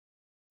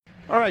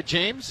All right,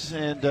 James,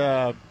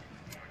 and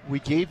we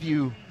gave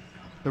you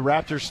the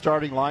Raptors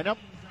starting lineup.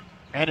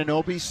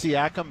 Anunoby,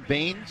 Siakam,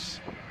 Baines,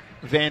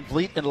 Van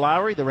Vliet, and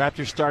Lowry. The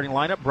Raptors starting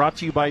lineup brought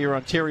to you by your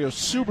Ontario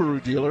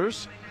Subaru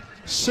dealers.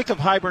 Sick of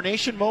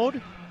hibernation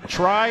mode?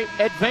 Try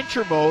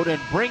adventure mode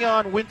and bring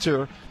on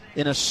winter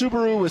in a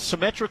Subaru with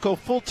symmetrical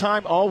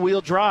full-time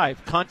all-wheel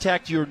drive.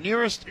 Contact your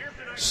nearest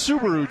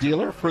Subaru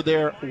dealer for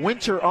their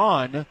winter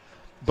on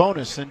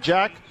bonus. And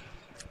Jack,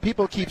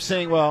 people keep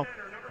saying, well,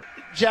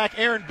 Jack,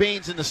 Aaron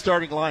Baines in the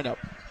starting lineup.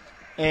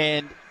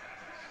 And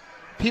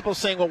people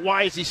saying, well,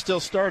 why is he still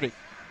starting?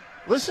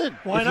 Listen.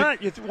 Why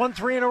not? You won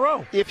 3 in a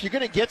row. If you're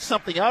going to get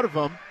something out of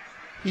him,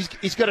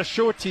 he's got to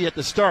show it to you at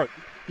the start.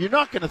 You're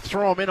not going to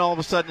throw him in all of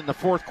a sudden in the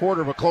fourth quarter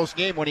of a close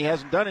game when he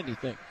hasn't done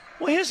anything.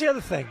 Well, here's the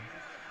other thing.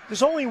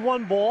 There's only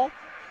one ball,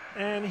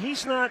 and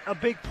he's not a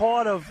big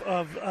part of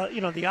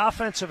the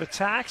offensive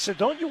attack. So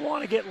don't you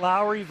want to get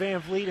Lowry,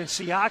 Van Vliet, and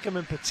Siakam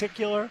in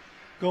particular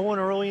going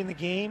early in the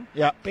game?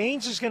 Yeah.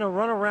 Baines is going to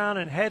run around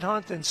and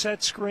headhunt and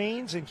set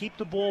screens and keep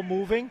the ball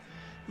moving.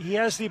 He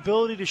has the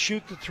ability to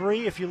shoot the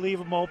three if you leave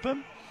him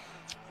open.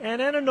 And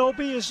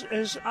Anunoby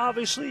has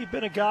obviously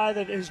been a guy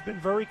that has been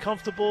very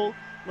comfortable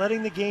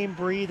letting the game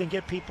breathe and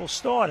get people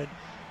started.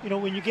 You know,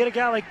 when you get a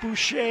guy like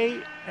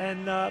Boucher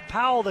and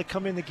Powell that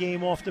come in the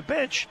game off the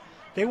bench,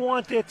 they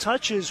want their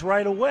touches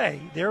right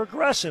away. They're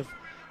aggressive.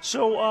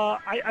 So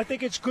I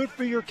think it's good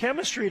for your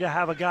chemistry to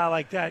have a guy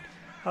like that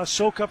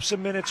soak up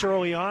some minutes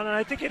early on, and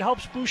I think it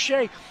helps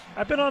Boucher.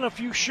 I've been on a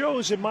few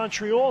shows in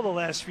Montreal the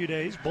last few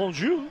days,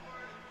 bonjour,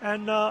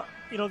 and,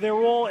 they're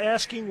all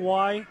asking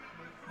why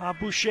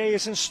Boucher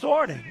isn't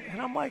starting. And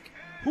I'm like,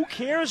 who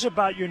cares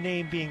about your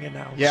name being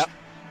announced? Yeah.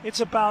 It's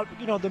about,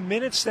 the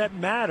minutes that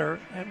matter,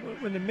 and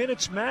when the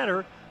minutes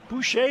matter,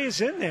 Boucher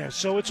is in there.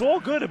 So it's all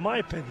good in my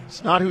opinion.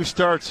 It's not who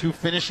starts, who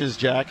finishes,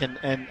 Jack,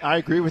 and I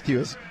agree with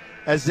you.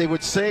 As they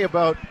would say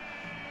about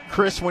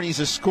Chris when he's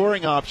a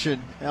scoring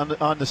option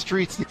on the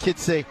streets, the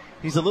kids say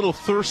he's a little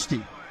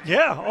thirsty.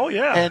 Yeah, oh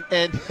yeah.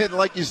 And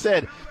like you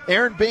said,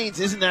 Aaron Baines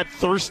isn't that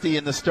thirsty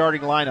in the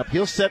starting lineup.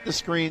 He'll set the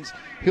screens,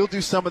 he'll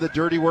do some of the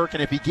dirty work,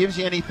 and if he gives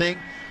you anything,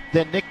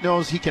 then Nick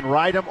knows he can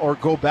ride him or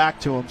go back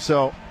to him.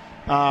 So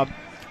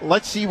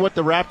let's see what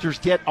the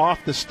Raptors get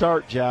off the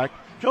start, Jack.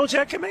 Jones,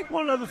 I can make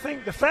one other thing.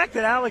 The fact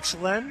that Alex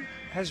Len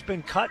has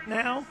been cut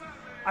now,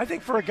 I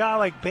think for a guy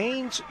like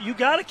Baines, you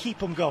got to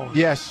keep him going.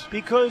 Yes.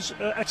 Because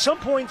at some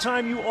point in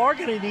time, you are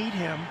going to need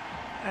him.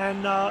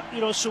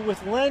 And, so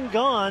with Len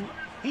gone,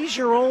 he's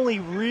your only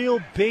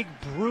real big,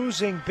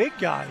 bruising big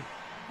guy.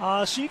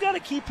 So you got to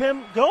keep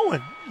him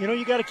going.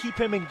 You got to keep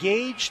him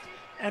engaged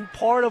and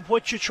part of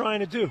what you're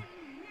trying to do.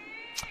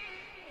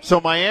 So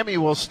Miami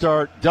will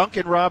start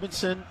Duncan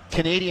Robinson,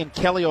 Canadian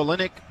Kelly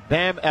Olynyk,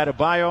 Bam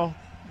Adebayo,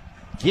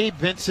 Gabe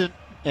Vincent,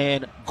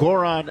 and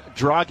Goran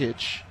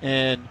Dragic.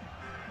 And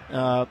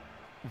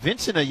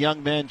Vincent, a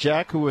young man,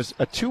 Jack, who was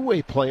a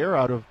two-way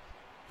player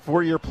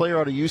four-year player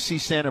out of UC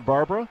Santa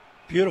Barbara.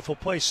 Beautiful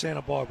place,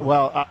 Santa Barbara.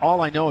 Well,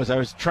 all I know is I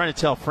was trying to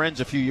tell friends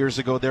a few years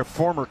ago, their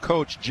former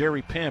coach,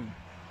 Jerry Pym,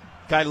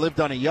 guy lived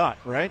on a yacht,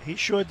 right? He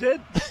sure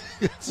did.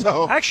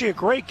 So actually, a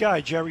great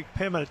guy, Jerry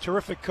Pym, and a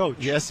terrific coach.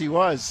 Yes, he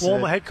was.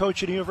 Former head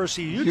coach at the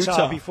University of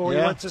Utah before he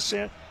went to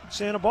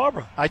Santa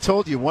Barbara. I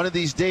told you, one of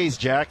these days,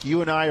 Jack,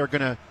 you and I are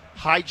going to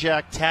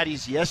hijack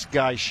Taddy's Yes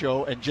Guy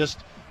show and just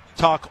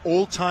talk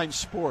old-time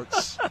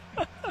sports.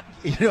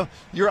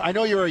 I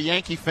know you're a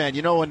Yankee fan.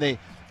 You know when they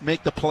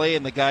make the play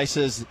and the guy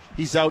says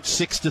he's out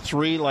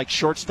 6-3, like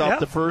shortstop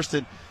to first,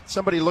 and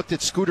somebody looked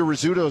at Scooter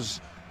Rizzuto's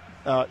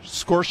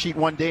score sheet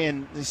one day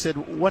and they said,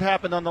 what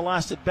happened on the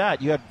last at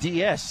bat? You have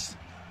DS,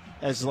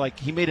 as like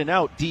he made an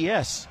out,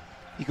 DS.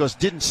 He goes,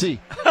 didn't see.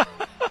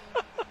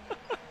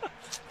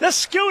 The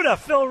Scooter,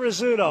 Phil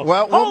Rizzuto.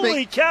 Well,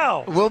 holy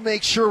cow. We'll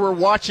make sure we're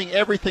watching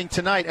everything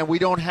tonight, and we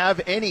don't have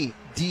any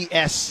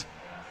DS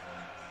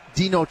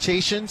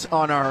denotations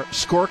on our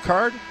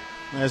scorecard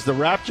as the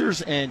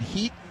Raptors and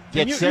Heat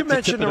get set to tip it off. You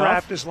mentioned the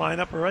Raptors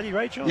lineup already,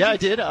 right, Jones? Yeah, I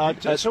did.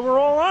 So we're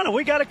all on it.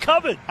 We got it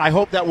covered. I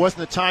hope that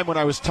wasn't the time when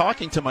I was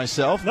talking to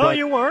myself. No,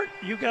 you weren't.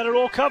 You got it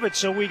all covered.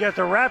 So we got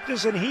the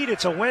Raptors and Heat.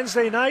 It's a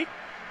Wednesday night.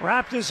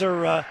 Raptors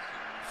are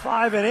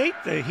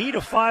 5-8. The Heat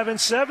are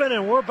 5-7,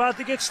 and we're about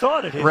to get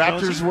started here,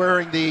 Raptors Jonesy.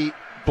 wearing the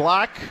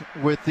black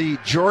with the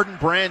Jordan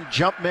Brand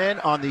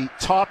Jumpman on the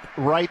top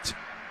right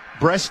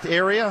breast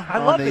area. I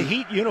love the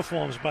Heat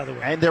uniforms, by the way.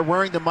 And they're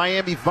wearing the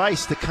Miami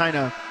Vice, the kind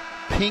of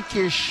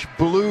pinkish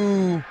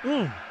blue,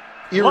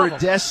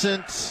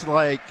 iridescent,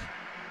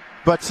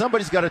 but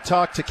somebody's got to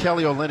talk to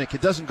Kelly Olynyk.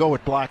 It doesn't go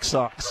with black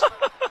socks.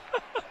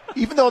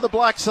 Even though the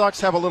black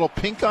socks have a little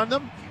pink on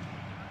them,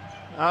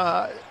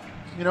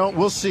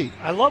 we'll see.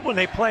 I love when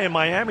they play in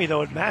Miami,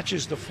 though. It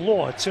matches the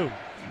floor, too.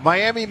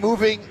 Miami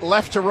moving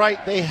left to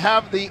right. They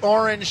have the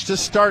orange to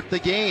start the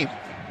game.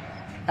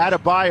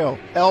 Adebayo,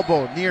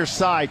 elbow, near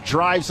side,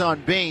 drives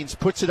on Baines,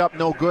 puts it up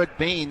no good.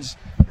 Baines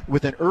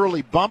with an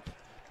early bump.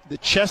 The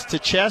chest to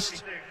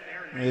chest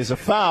is a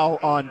foul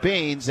on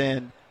Baines,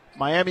 and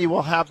Miami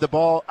will have the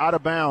ball out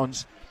of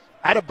bounds.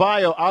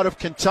 Adebayo out of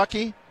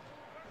Kentucky,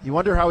 You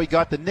wonder how he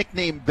got the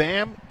nickname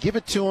Bam. Give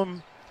it to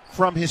him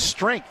from his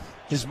strength.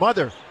 His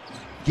mother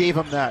gave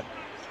him that.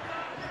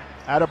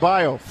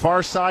 Adebayo,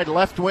 far side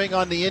left wing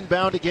on the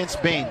inbound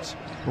against Baines.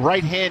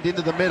 Right hand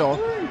into the middle,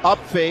 up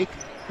fake,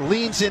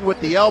 leans in with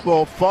the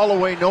elbow, fall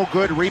away, no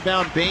good,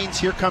 rebound Baines.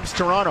 Here comes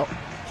Toronto.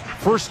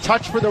 First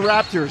touch for the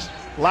Raptors.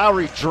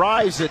 Lowry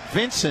drives at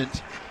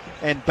Vincent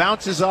and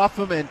bounces off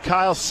him, and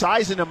Kyle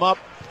sizing him up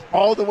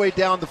all the way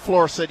down the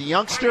floor. Said,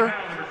 youngster,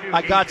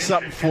 I got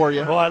something for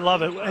you. Well, I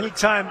love it.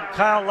 Anytime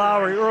Kyle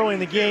Lowry early in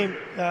the game,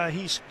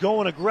 he's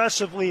going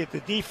aggressively at the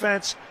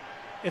defense,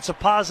 it's a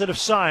positive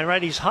sign,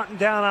 right? He's hunting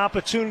down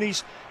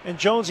opportunities. And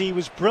Jonesy, he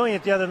was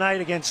brilliant the other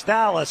night against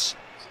Dallas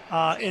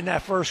in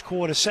that first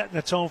quarter, setting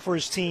the tone for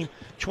his team.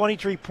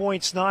 23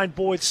 points, 9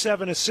 boards,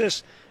 7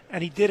 assists,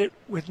 and he did it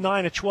with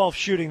 9 of 12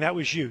 shooting. That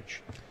was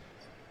huge.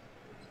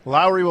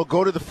 Lowry will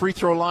go to the free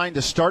throw line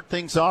to start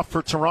things off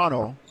for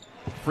Toronto.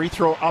 Free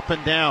throw up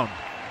and down.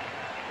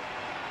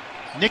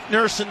 Nick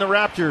Nurse and the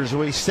Raptors,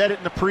 we said it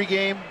in the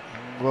pregame,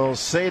 we'll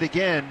say it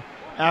again.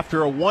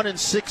 After a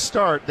 1-6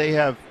 start, they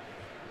have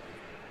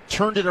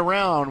turned it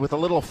around with a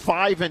little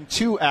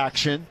 5-2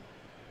 action.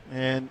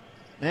 And,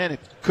 man, it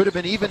could have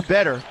been even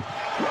better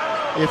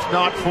if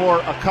not for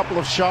a couple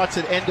of shots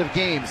at end of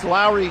games.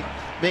 Lowry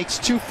makes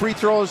 2 free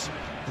throws.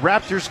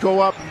 Raptors go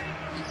up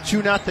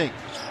 2-0.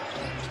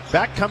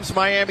 Back comes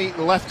Miami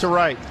left to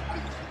right.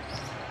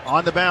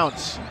 On the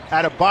bounce,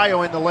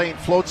 Adebayo in the lane,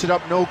 floats it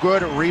up, no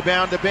good.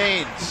 Rebound to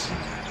Baines.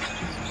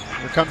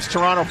 Here comes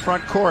Toronto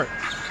front court.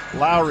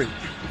 Lowry,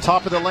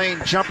 top of the lane,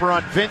 jumper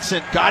on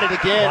Vincent, got it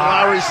again.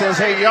 Wow. Lowry says,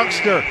 hey,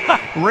 youngster,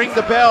 ring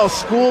the bell.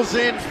 School's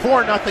in,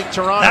 4-0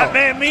 Toronto. That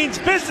man means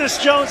business,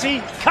 Jonesy.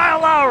 Kyle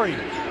Lowry.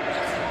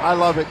 I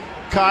love it.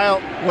 Kyle,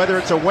 whether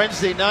it's a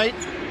Wednesday night,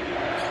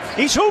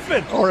 he's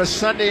hooping, or a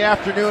Sunday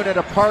afternoon at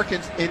a park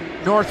in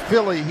North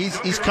Philly,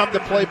 he's come to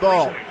play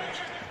ball.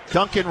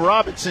 Duncan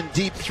Robinson,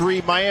 deep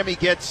three. Miami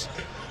gets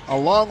a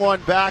long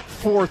one back,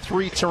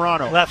 4-3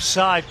 Toronto. Left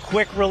side,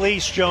 quick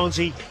release,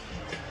 Jonesy.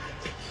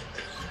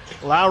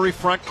 Lowry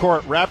front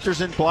court. Raptors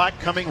in black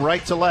coming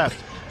right to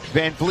left.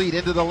 Van Vliet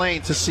into the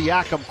lane to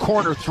Siakam.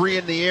 Corner, 3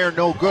 in the air,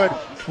 no good.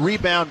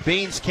 Rebound,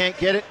 Baines can't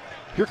get it.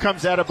 Here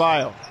comes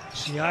Adebayo.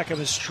 Siakam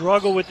has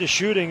struggled with the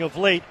shooting of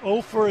late.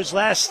 0 for his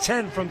last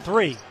 10 from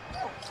 3.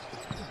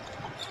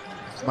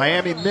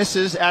 Miami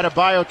misses.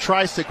 Adebayo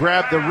tries to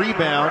grab the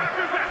rebound.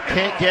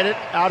 Can't get it,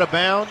 out of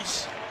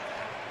bounds,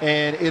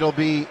 and it'll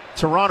be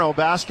Toronto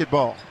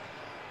basketball.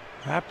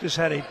 Raptors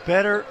had a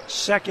better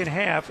second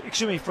half,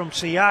 from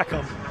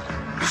Siakam.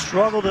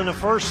 Struggled in the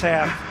first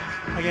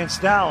half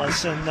against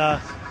Dallas, and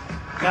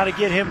got to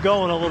get him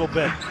going a little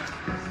bit.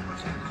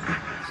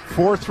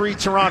 4-3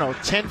 Toronto,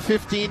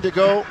 10:15 to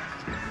go.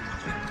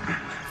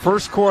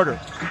 First quarter.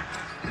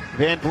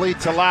 Van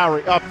Vliet to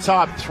Lowry, up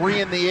top,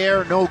 3 in the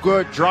air, no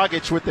good.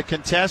 Dragic with the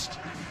contest.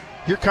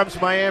 Here comes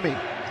Miami.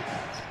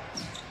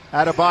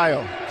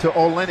 Adebayo to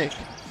Olynyk.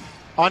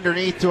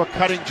 Underneath to a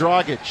cutting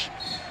Dragic.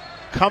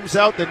 Comes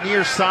out the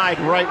near side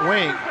right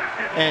wing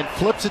and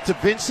flips it to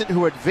Vincent,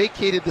 who had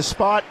vacated the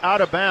spot, out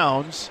of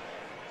bounds.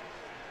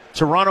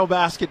 Toronto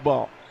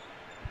basketball.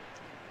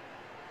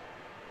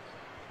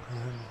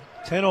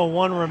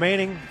 10:01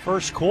 remaining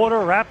first quarter.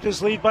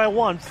 Raptors lead by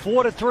 1,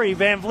 4-3.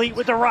 Van Vliet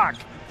with the rock,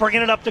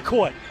 bringing it up the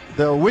court.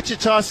 The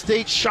Wichita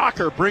State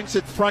Shocker brings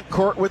it front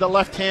court with a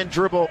left-hand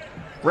dribble.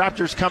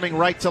 Raptors coming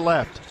right to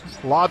left.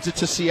 Lobs it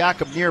to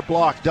Siakam, near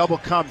block. Double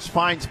comes,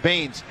 finds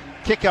Baines.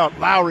 Kick out,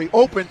 Lowry.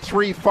 Open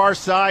 3, far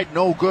side,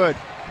 no good.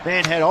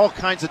 Man had all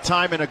kinds of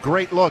time and a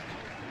great look.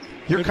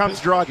 Here comes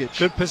Dragic.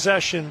 Good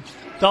possession.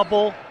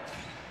 Double,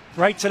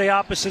 right to the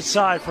opposite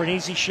side for an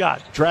easy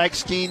shot. Drag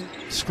screen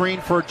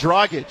for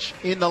Dragic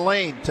in the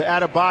lane to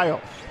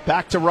Adebayo.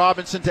 Back to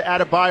Robinson to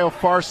Adebayo,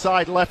 far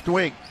side, left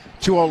wing.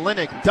 To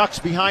Olynyk, ducks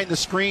behind the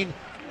screen.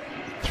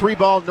 3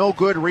 ball, no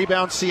good.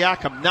 Rebound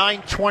Siakam.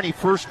 9:20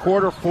 first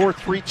quarter,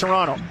 4-3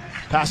 Toronto.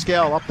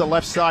 Pascal up the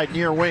left side,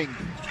 near wing.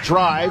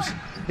 Drives.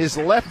 His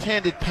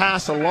left-handed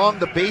pass along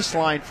the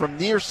baseline from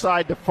near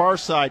side to far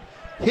side.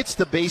 Hits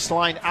the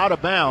baseline, out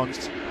of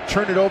bounds.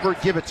 Turn it over,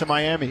 give it to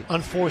Miami.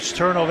 Unforced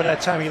turnover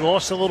that time. He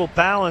lost a little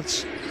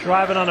balance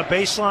driving on the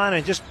baseline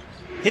and just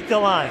hit the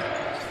line.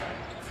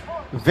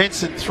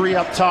 Vincent, 3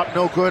 up top,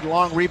 no good.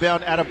 Long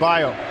rebound,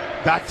 Adebayo.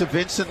 Back to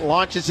Vincent,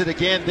 launches it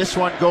again. This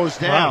one goes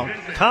down. Wow.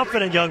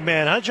 Confident young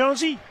man, huh,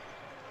 Jonesy?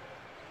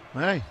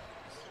 Hey,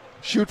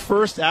 shoot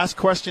first, ask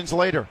questions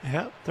later.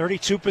 Yeah,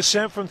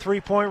 32% from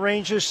three-point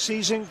range this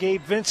season,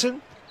 Gabe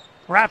Vincent.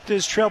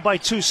 Raptors trail by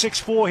 2,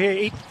 6-4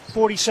 here,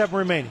 8:47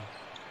 remaining.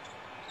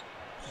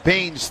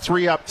 Baines,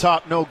 3 up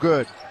top, no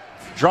good.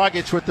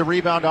 Dragic with the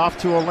rebound off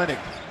to Olynyk.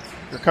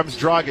 Here comes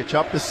Dragic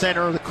up the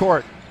center of the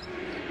court.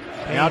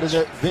 Now to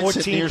the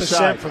Vincent near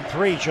side. 14% from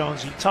 3,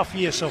 Jonesy. Tough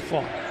year so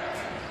far.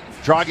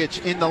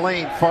 Dragic in the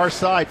lane, far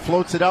side,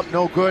 floats it up,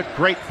 no good.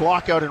 Great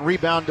block out and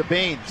rebound to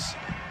Baines.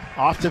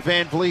 Off to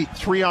Van Vliet,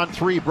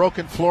 3-on-3,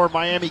 broken floor.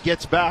 Miami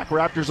gets back.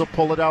 Raptors will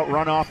pull it out,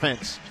 run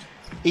offense.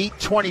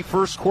 8:20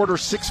 first quarter,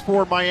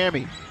 6-4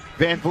 Miami.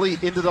 Van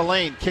Vliet into the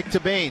lane, kick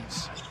to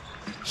Baines.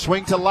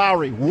 Swing to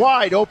Lowry.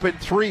 Wide open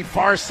three,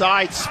 far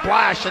side,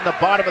 splash in the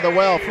bottom of the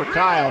well for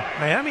Kyle.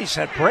 Miami's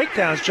had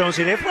breakdowns,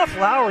 Jonesy. They've left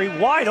Lowry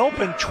wide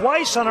open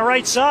twice on the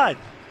right side.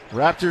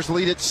 Raptors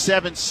lead at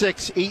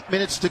 7-6. 8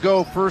 minutes to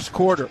go, first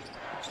quarter.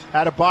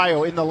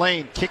 Adebayo in the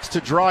lane, kicks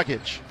to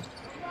Dragic.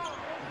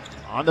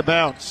 On the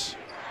bounce.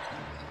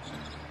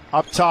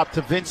 Up top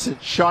to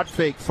Vincent, shot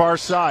fake, far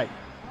side.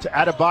 To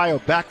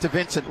Adebayo, back to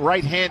Vincent,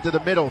 right hand to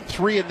the middle.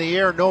 Three in the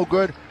air, no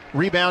good.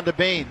 Rebound to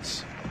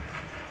Baines.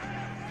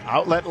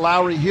 Outlet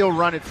Lowry, he'll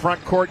run it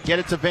front court, get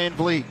it to Van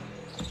Vliet.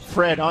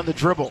 Fred on the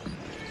dribble.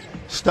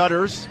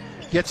 Stutters,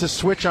 gets a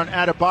switch on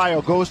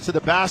Adebayo, goes to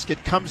the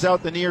basket, comes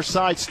out the near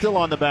side, still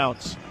on the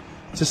bounce.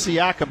 To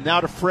Siakam,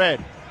 now to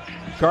Fred.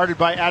 Guarded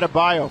by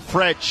Adebayo.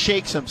 Fred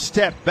shakes him,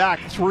 step back,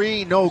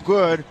 three, no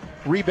good.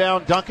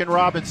 Rebound Duncan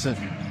Robinson.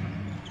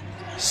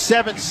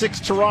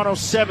 7-6 Toronto,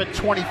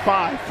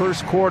 7:25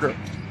 first quarter.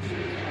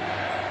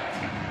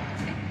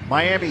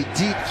 Miami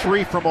deep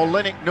three from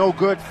Olynyk, no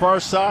good, far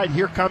side.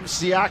 Here comes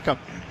Siakam.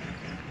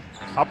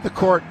 Up the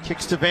court,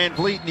 kicks to Van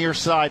Vliet near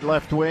side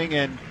left wing,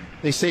 and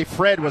they say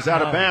Fred was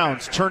out of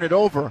bounds. Turn it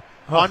over.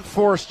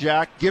 Unforced,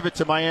 Jack. Give it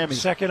to Miami.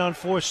 Second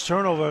unforced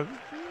turnover.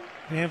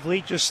 Van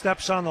Vliet just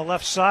steps on the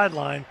left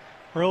sideline.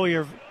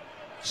 Earlier,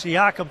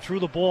 Siakam threw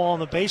the ball on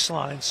the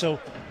baseline.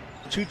 So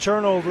 2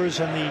 turnovers,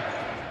 and the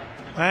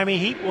Miami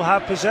Heat will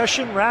have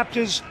possession.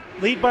 Raptors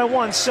lead by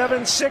 1,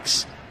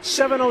 7-6.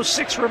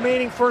 7:06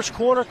 remaining first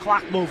quarter.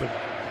 Clock moving.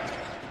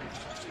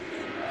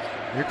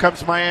 Here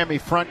comes Miami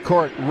front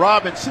court.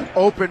 Robinson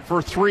open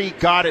for three.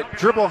 Got it.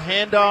 Dribble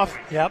handoff.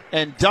 Yep.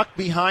 And duck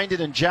behind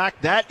it. And Jack,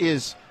 that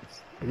is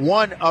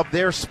one of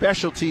their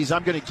specialties.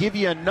 I'm going to give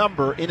you a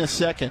number in a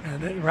second.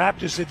 And the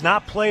Raptors did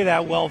not play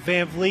that well.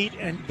 Van Vliet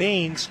and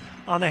Baines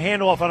on the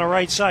handoff on the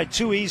right side.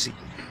 Too easy.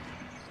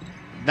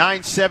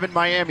 9-7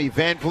 Miami.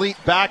 Van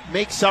Vliet back,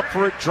 makes up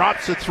for it,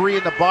 drops a three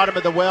in the bottom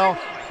of the well.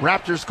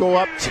 Raptors go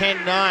up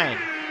 10-9.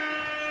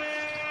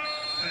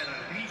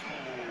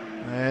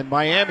 And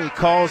Miami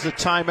calls a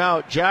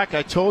timeout. Jack,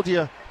 I told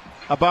you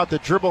about the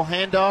dribble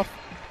handoff.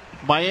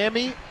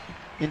 Miami,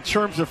 in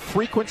terms of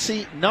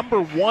frequency,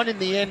 number 1 in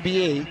the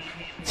NBA.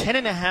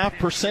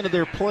 10.5% of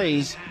their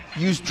plays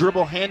use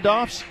dribble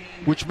handoffs,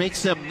 which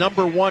makes them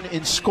number 1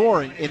 in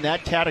scoring in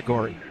that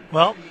category.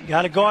 Well,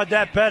 got to guard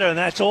that better, and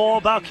that's all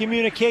about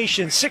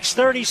communication.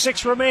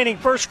 6:36 remaining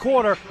first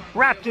quarter.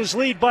 Raptors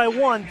lead by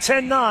 1,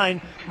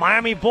 10-9.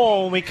 Miami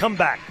ball when we come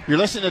back. You're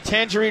listening to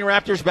Tangerine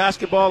Raptors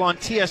basketball on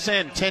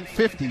TSN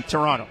 1050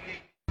 Toronto.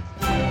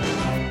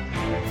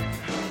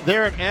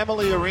 There at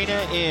Amalie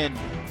Arena in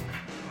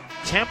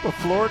Tampa,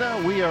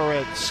 Florida, we are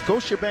at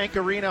Scotiabank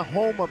Arena,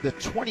 home of the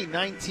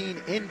 2019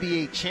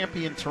 NBA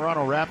champion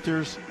Toronto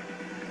Raptors.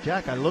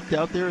 Jack, I looked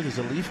out there. There's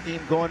a Leaf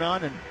game going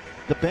on, and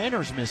the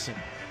banner's missing.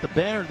 The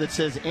banner that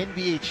says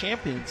NBA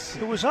champions.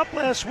 It was up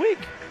last week.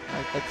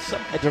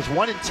 There's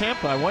one in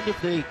Tampa. I wonder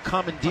if they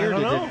commandeered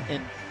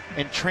it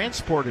and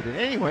transported it.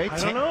 Anyway, I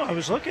don't know. I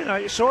was looking.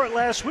 I saw it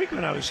last week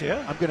when I was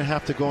here. I'm going to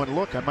have to go and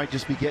look. I might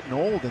just be getting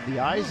old, and the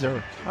eyes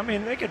are. I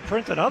mean, they could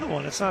print another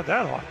one. It's not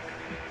that hard.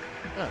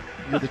 Yeah,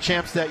 you're the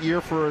champs that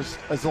year for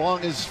as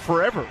long as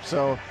forever.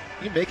 So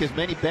you can make as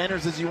many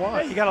banners as you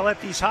want. Hey, you got to let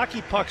these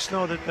hockey pucks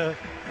know that the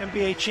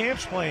NBA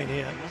champs playing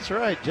here. That's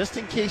right, just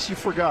in case you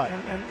forgot.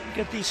 And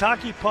get these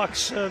hockey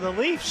pucks, the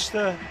Leafs,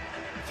 to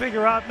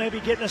figure out maybe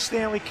getting a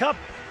Stanley Cup.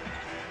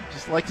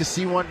 Just like to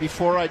see one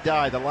before I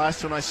die. The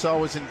last one I saw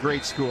was in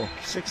grade school.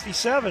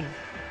 67.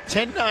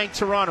 10-9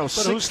 Toronto.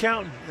 But who's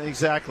counting?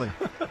 Exactly.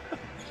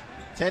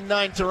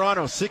 10-9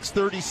 Toronto,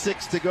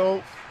 6:36 to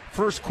go.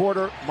 First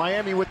quarter,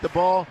 Miami with the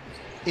ball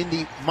in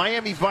the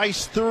Miami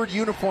Vice third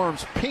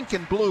uniforms, pink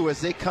and blue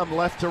as they come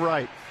left to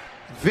right.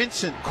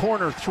 Vincent,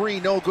 corner three,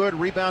 no good.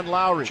 Rebound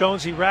Lowry.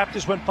 Jonesy,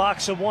 Raptors went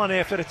box of one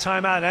after the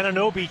timeout.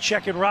 Anunoby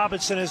checking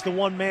Robinson as the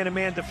one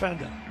man-to-man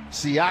defender.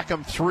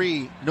 Siakam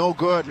three, no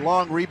good.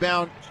 Long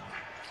rebound.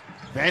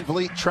 Van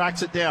Vliet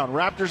tracks it down.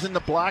 Raptors in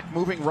the black,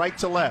 moving right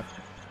to left.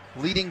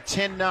 Leading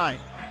 10-9.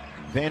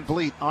 Van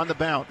Vliet on the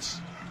bounce.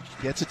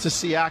 Gets it to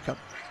Siakam.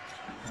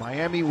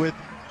 Miami with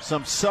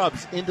some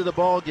subs into the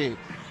ball game.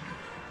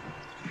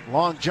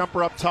 Long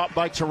jumper up top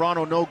by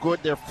Toronto, no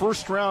good. Their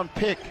first round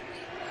pick,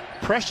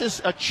 Precious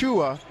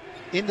Achiuwa,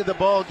 into the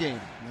ball game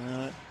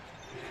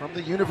from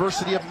the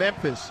University of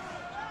Memphis.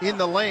 In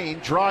the lane,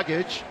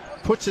 Dragic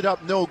puts it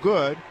up, no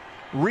good.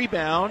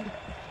 Rebound.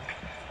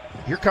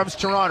 Here comes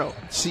Toronto.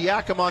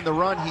 Siakam on the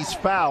run. He's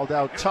fouled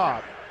out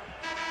top.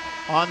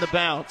 On the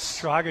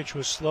bounce. Dragic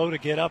was slow to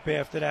get up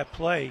after that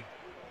play.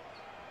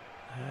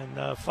 And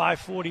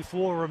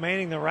 5:44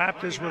 remaining. The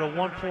Raptors with a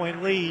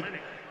 1-point lead.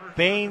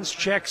 Baines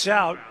checks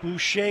out.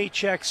 Boucher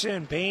checks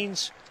in.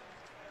 Baines,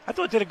 I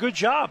thought, did a good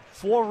job.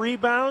 4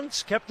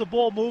 rebounds, kept the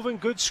ball moving,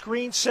 good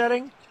screen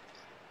setting.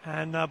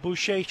 And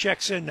Boucher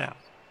checks in now.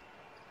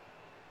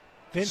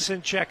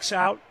 Vincent checks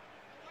out.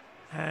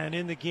 And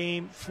in the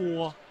game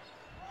for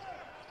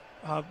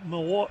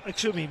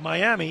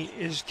Miami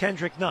is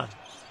Kendrick Nunn.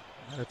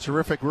 A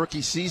terrific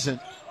rookie season.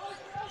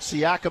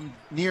 Siakam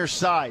near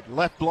side,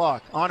 left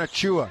block on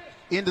Achiuwa.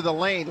 into the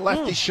lane.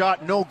 Lefty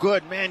shot, no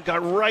good. Man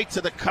got right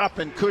to the cup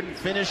and couldn't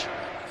finish.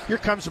 Here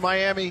comes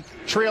Miami,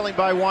 trailing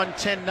by 1,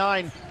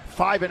 10-9,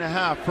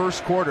 5.5,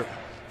 first quarter.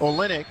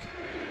 Olynyk,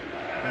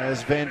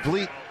 as Van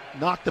Vliet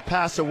knocked the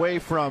pass away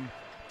from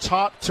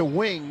top to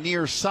wing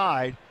near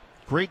side.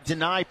 Great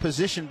deny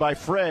position by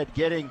Fred,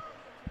 getting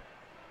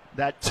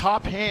that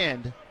top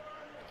hand,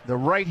 the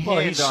right hand. Well,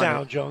 he's on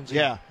sound, it. Jonesy.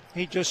 Yeah.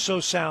 He's just so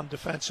sound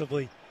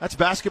defensively. That's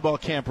basketball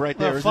camp right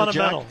there, isn't it,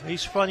 fundamental. Jack?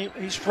 He's funny.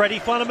 He's Freddie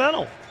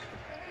fundamental.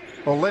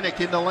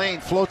 Olynyk in the lane,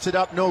 floats it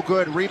up, no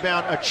good.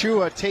 Rebound,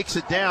 Achua takes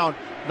it down,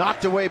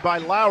 knocked away by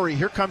Lowry.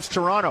 Here comes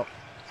Toronto.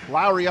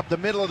 Lowry up the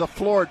middle of the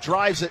floor,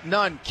 drives it,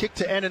 none. Kick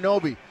to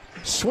Anunoby.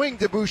 Swing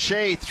to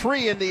Boucher,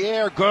 3 in the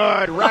air,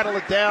 good. Rattle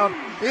it down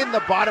in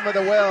the bottom of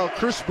the well.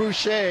 Chris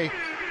Boucher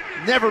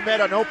never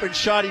met an open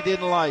shot he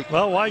didn't like.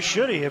 Well, why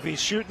should he? If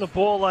he's shooting the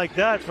ball like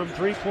that from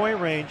three-point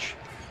range,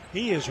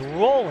 he is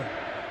rolling.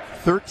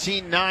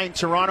 13-9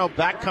 Toronto.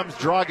 Back comes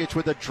Dragic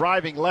with a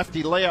driving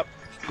lefty layup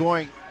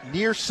going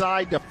near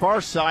side to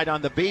far side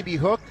on the baby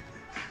hook.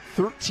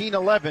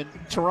 13-11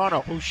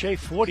 Toronto. Boucher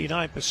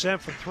 49%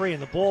 from 3,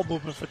 and the ball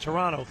movement for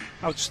Toronto,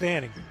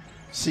 outstanding.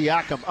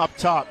 Siakam up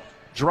top,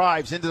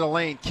 drives into the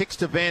lane, kicks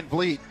to Van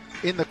Vliet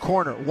in the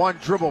corner. One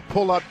dribble,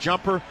 pull-up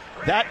jumper.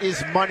 That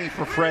is money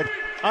for Fred.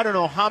 I don't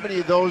know how many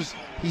of those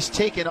he's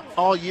taken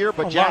all year,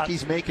 but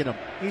Jackie's making them.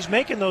 He's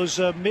making those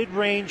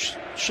mid-range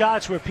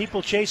shots where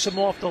people chase him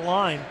off the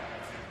line.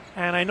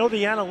 And I know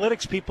the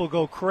analytics people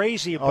go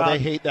crazy about it. Oh, they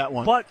hate that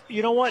one. But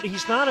you know what?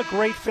 He's not a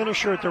great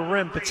finisher at the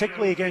rim,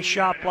 particularly against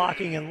shot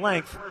blocking and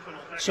length.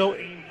 So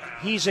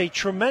he's a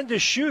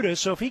tremendous shooter.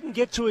 So if he can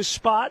get to his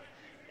spot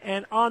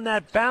and on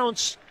that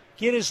bounce,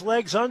 get his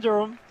legs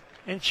under him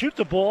and shoot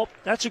the ball,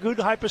 that's a good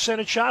high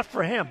percentage shot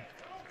for him.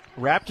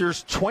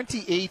 Raptors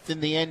 28th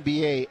in the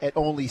NBA at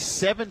only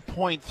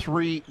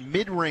 7.3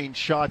 mid-range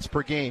shots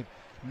per game.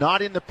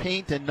 Not in the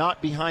paint and not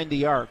behind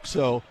the arc.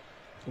 So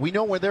we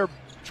know where they're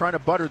trying to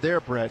butter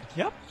their bread.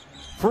 Yep.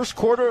 First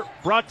quarter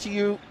brought to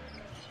you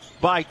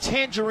by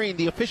Tangerine,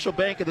 the official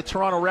bank of the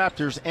Toronto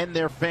Raptors and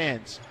their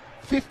fans.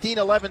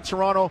 15-11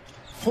 Toronto,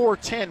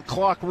 4:10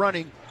 clock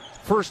running.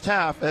 First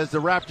half as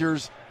the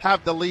Raptors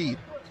have the lead.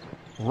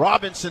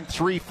 Robinson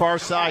 3 far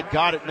side,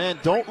 got it, man.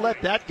 Don't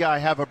let that guy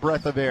have a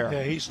breath of air.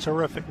 Yeah, he's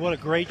terrific. What a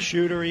great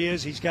shooter he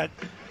is. He's got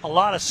a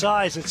lot of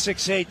size at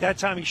 6'8". That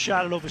time he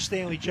shot it over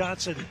Stanley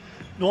Johnson.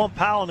 Norm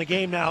Powell in the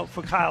game now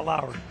for Kyle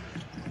Lowry.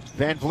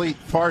 Van Vliet,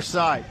 far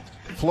side,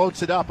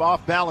 floats it up,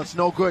 off balance,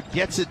 no good,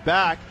 gets it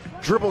back,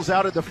 dribbles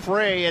out of the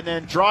fray, and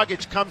then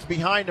Dragic comes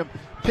behind him,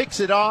 picks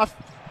it off,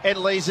 and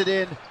lays it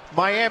in.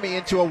 Miami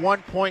into a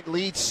 1-point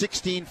lead,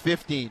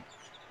 16-15.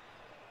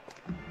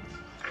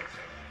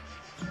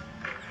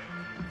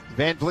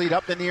 Van Vliet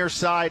up the near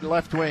side,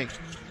 left wing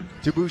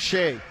to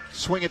Boucher.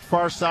 Swing it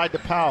far side to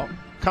Powell.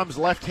 Comes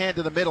left hand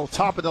to the middle,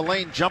 top of the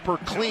lane, jumper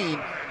clean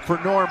for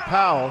Norm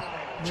Powell.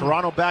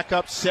 Toronto back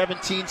up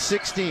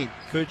 17-16.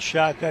 Good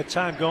shot that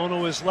time, going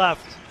to his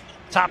left.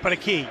 Top of the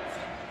key.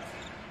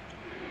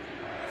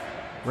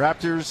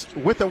 Raptors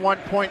with a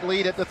 1-point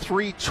lead at the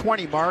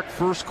 3:20 mark,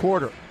 first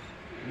quarter.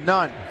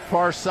 Nunn,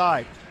 far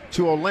side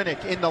to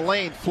Olynyk in the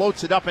lane,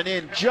 floats it up and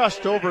in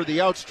just over the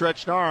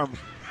outstretched arm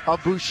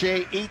of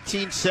Boucher.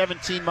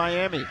 18-17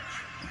 Miami.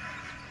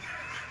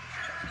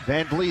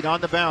 Van Vliet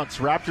on the bounce.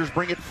 Raptors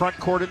bring it front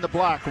court in the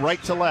block,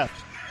 right to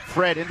left.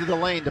 Fred into the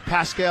lane to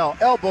Pascal.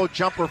 Elbow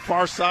jumper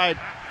far side.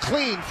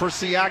 Clean for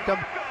Siakam.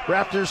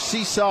 Raptors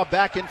seesaw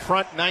back in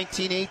front,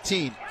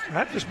 19-18.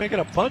 Raptors making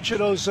a bunch of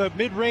those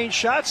mid-range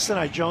shots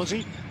tonight,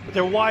 Jonesy, but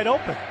they're wide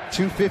open.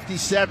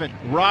 2:57.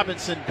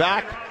 Robinson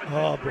back.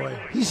 Oh, boy.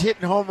 He's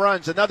hitting home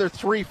runs. Another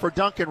 3 for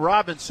Duncan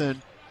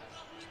Robinson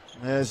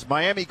as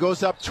Miami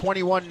goes up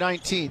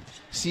 21-19.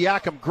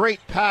 Siakam,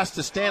 great pass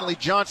to Stanley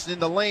Johnson in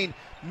the lane.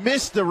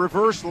 Missed the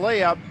reverse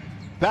layup.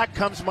 Back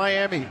comes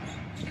Miami.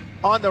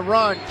 On the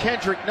run,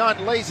 Kendrick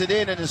Nunn lays it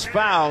in and is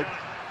fouled.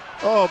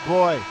 Oh,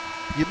 boy.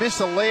 You miss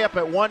a layup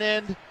at one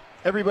end.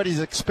 Everybody's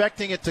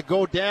expecting it to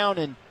go down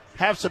and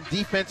have some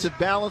defensive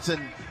balance,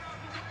 and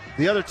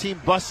the other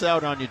team busts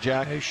out on you,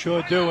 Jack. They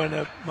sure do,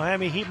 and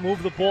Miami Heat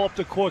moved the ball up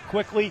the court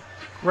quickly.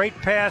 Great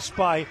pass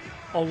by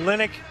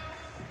Olynyk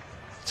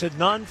to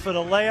Nunn for the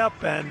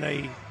layup, and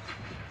the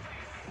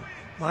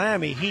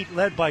Miami Heat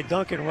led by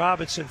Duncan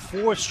Robinson,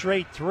 4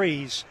 straight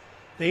threes.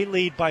 They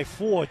lead by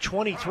 4,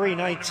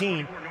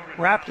 23-19.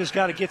 Raptors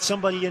got to get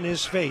somebody in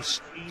his face.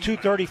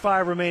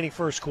 2:35 remaining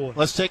first quarter.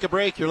 Let's take a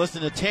break. You're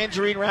listening to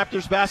Tangerine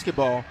Raptors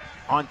basketball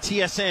on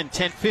TSN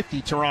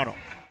 1050 Toronto.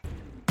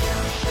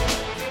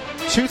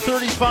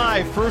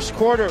 2:35 first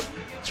quarter.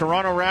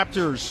 Toronto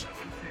Raptors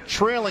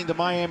trailing the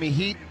Miami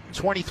Heat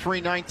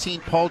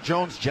 23-19. Paul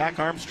Jones, Jack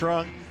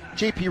Armstrong,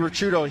 JP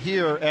Ricciuto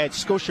here at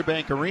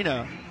Scotiabank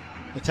Arena.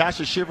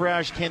 Natasha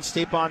Shivraj, Ken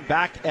Stapon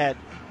back at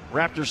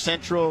Raptor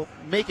Central,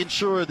 making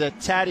sure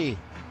that Taddy,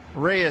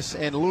 Reyes,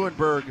 and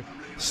Leuenberg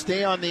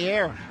stay on the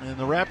air. And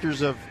the Raptors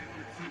have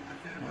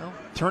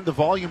turned the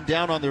volume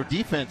down on their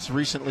defense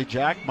recently,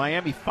 Jack.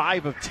 Miami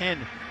 5 of 10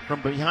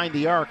 from behind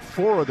the arc,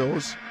 4 of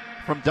those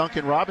from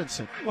Duncan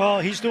Robinson. Well,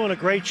 he's doing a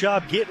great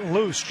job getting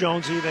loose,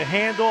 Jonesy. The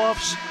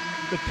handoffs,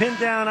 the pin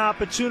down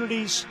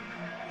opportunities,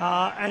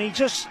 and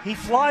he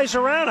flies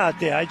around out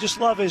there. I just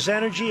love his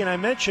energy, and I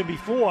mentioned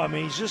before, I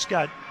mean, he's just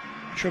got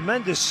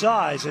tremendous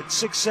size at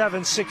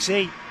 6'7",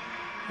 6'8",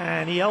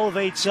 and he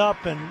elevates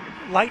up and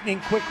lightning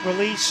quick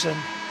release, and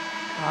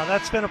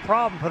that's been a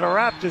problem for the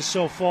Raptors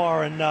so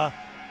far. And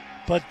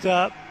but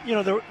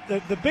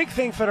the big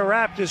thing for the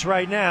Raptors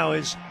right now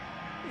is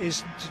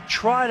to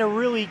try to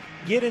really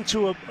get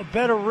into a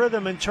better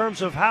rhythm in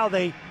terms of how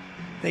they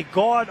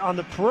guard on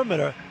the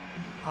perimeter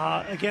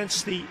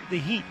against the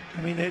Heat.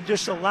 I mean, they're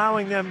just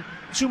allowing them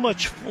too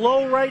much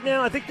flow right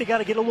now. I think they got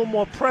to get a little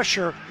more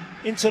pressure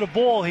into the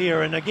ball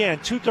here. And again,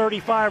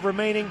 2:35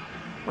 remaining.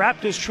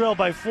 Raptors trail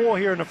by 4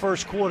 here in the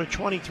first quarter,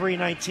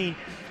 23-19.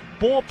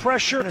 Ball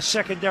pressure in a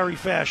secondary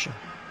fashion.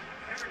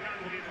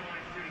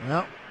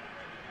 Well,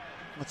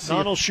 let's see.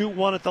 Nunn will shoot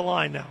one at the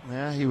line now.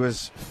 Yeah, he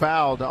was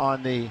fouled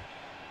on the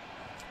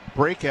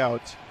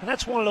breakout. And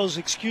that's one of those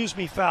excuse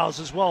me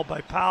fouls as well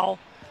by Powell.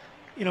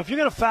 You know, if you're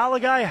going to foul a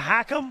guy,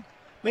 hack him.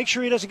 Make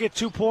sure he doesn't get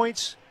 2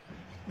 points.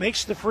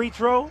 Makes the free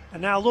throw.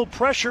 And now a little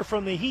pressure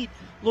from the Heat.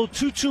 A little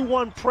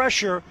 2-2-1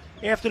 pressure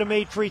after the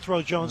made free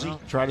throw, Jonesy.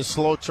 Well, try to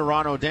slow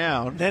Toronto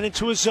down. Then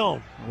into a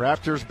zone.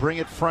 Raptors bring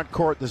it front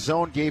court. The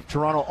zone gave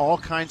Toronto all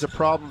kinds of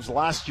problems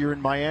last year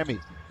in Miami.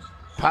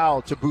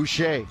 Powell to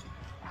Boucher.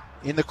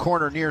 In the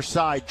corner near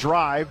side.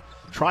 Drive.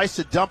 Tries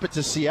to dump it to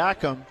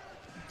Siakam.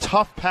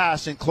 Tough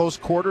pass in close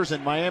quarters,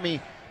 and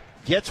Miami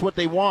gets what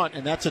they want,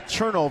 and that's a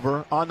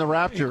turnover on the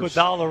Raptors.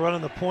 Iguodala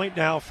running the point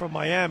now from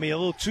Miami. A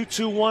little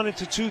 2-2-1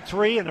 into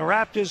 2-3, and the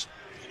Raptors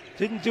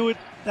didn't do it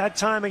that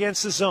time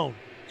against the zone.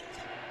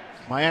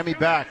 Miami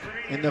back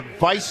in the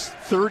Vice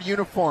third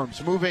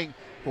uniforms, moving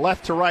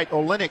left to right.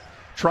 Olynyk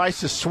tries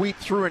to sweep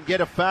through and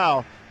get a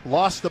foul.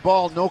 Lost the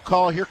ball, no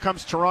call. Here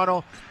comes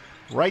Toronto,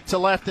 right to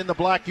left in the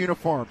black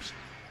uniforms.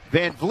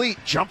 Van Vliet,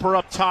 jumper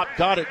up top,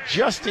 got it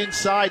just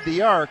inside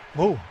the arc.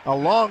 Ooh. A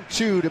long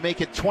two to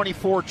make it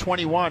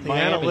 24-21. The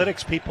Miami.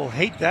 Analytics people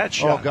hate that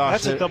shot. Oh,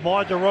 gosh. That's a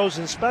DeMar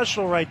DeRozan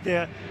special right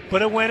there.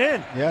 But it went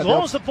in. Yeah, as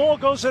long as the ball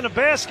goes in a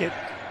basket,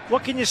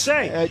 what can you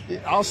say?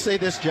 I'll say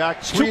this,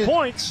 Jack. 2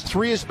 points.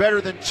 3 is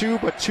better than 2,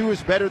 but 2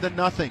 is better than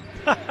nothing.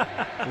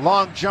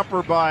 Long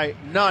jumper by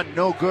Nunn,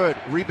 no good.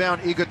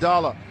 Rebound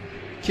Iguodala.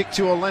 Kick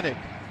to Olynyk.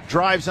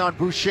 Drives on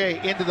Boucher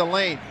into the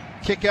lane.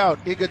 Kick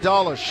out,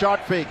 Iguodala,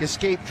 shot fake,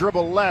 escape,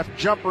 dribble left,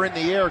 jumper in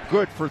the air,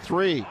 good for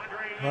 3.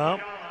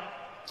 Well,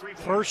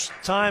 first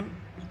time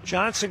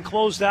Johnson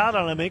closed out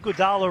on him.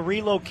 Iguodala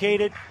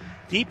relocated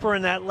deeper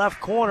in that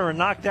left corner and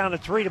knocked down a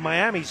 3 to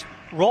Miami's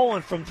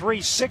rolling from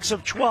 3, 6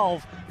 of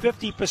 12,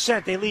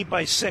 50%. They lead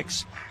by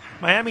 6.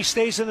 Miami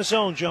stays in the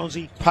zone,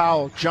 Jonesy.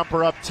 Powell,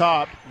 jumper up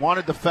top,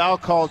 wanted the foul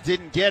call,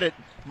 didn't get it.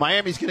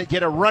 Miami's going to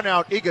get a run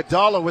out,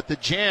 Iguodala with the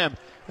jam.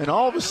 And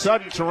all of a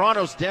sudden,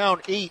 Toronto's down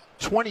 8,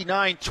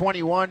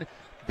 29-21.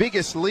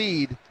 Biggest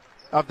lead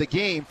of the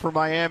game for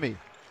Miami.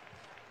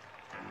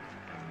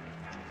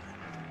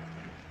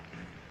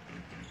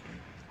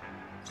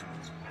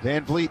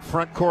 Van Vliet,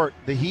 front court.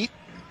 The Heat,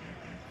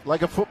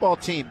 like a football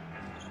team.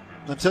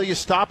 Until you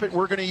stop it,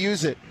 we're going to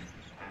use it.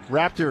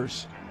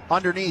 Raptors,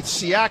 underneath.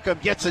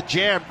 Siakam gets a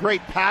jam.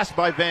 Great pass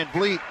by Van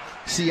Vliet.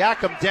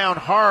 Siakam down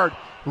hard.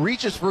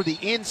 Reaches for the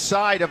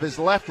inside of his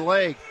left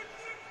leg.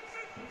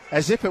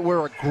 As if it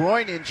were a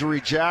groin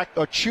injury, Jack.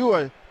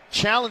 Achua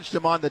challenged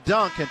him on the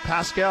dunk, and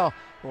Pascal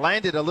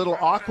landed a little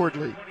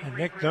awkwardly. And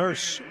Nick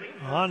Nurse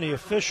on the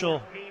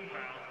official,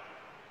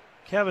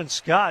 Kevin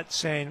Scott,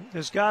 saying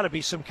there's got to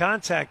be some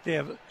contact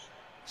there.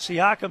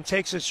 Siakam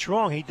takes it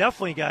strong. He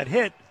definitely got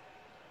hit,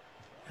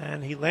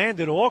 and he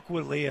landed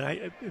awkwardly.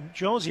 And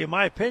Jonesy, in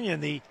my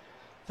opinion, the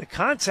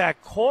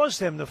contact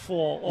caused him to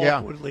fall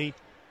awkwardly.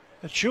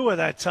 Yeah. Achua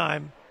that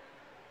time.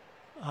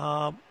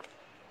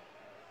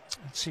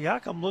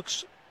 Siakam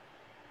looks,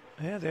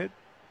 they're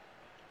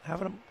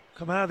having him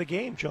come out of the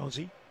game,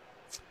 Jonesy.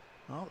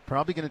 Well,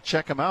 probably going to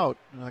check him out.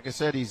 Like I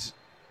said, he's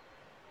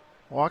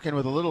walking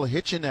with a little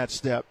hitch in that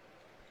step.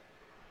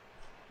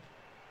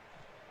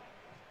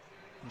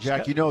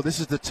 Jack, you know, this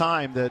is the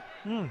time that,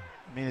 I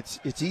mean,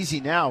 it's easy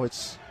now.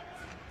 It's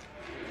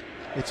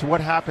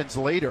what happens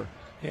later.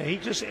 Yeah, he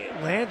just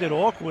landed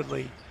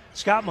awkwardly.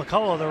 Scott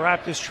McCullough, the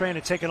Raptors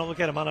trainer, taking a look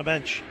at him on a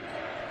bench.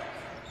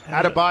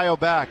 Adebayo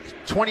back,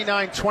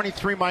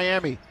 29-23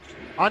 Miami.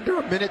 Under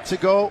a minute to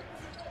go,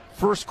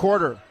 first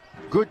quarter.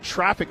 Good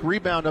traffic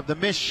rebound of the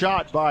missed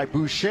shot by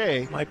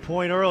Boucher. My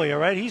point earlier,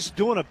 right? He's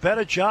doing a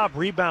better job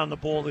rebounding the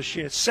ball this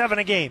year. 7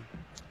 a game.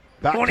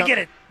 Want to get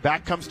it.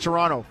 Back comes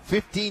Toronto.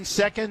 15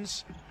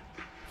 seconds,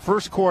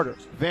 first quarter.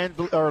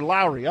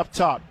 Lowry up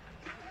top.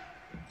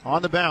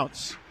 On the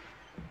bounce.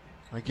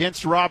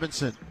 Against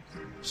Robinson.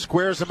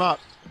 Squares him up.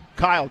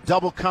 Kyle,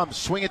 double comes.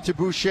 Swing it to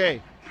Boucher.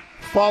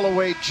 Fall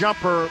away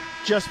jumper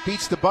just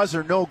beats the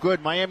buzzer, no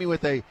good. Miami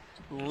with a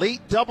late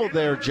double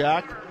there,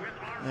 Jack.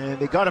 And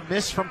they got a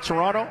miss from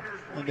Toronto,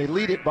 and they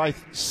lead it by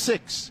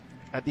 6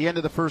 at the end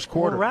of the first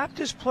quarter. Well,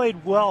 Raptors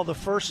played well the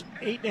first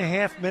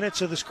 8.5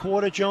 minutes of this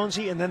quarter,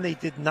 Jonesy, and then they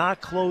did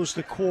not close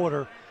the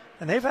quarter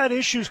And they've had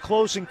issues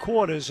closing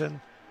quarters,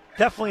 and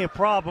definitely a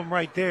problem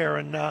right there.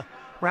 And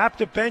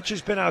Raptor bench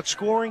has been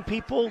outscoring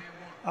people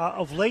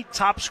of late.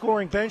 Top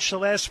scoring bench the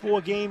last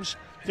 4 games.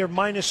 They're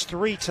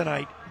 -3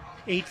 tonight,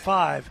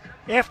 8-5.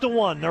 After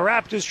 1, the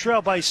Raptors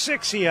trail by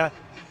 6 here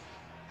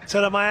to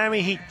the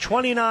Miami Heat,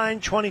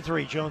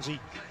 29-23, Jonesy.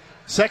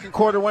 Second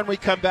quarter when we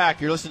come back.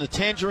 You're listening to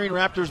Tangerine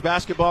Raptors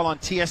basketball on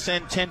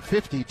TSN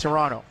 1050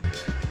 Toronto.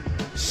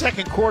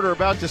 Second quarter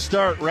about to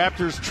start.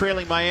 Raptors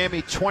trailing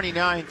Miami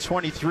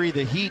 29-23.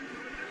 The Heat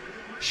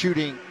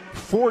shooting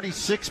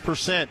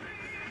 46%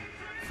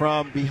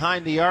 from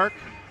behind the arc,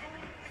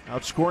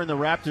 outscoring the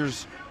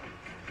Raptors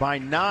by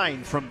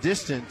 9 from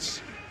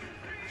distance.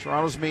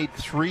 Toronto's made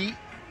 3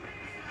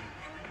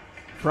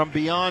 from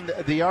beyond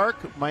the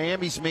arc.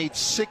 Miami's made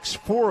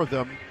 4 of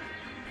them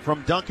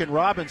from Duncan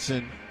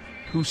Robinson,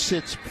 who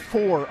sits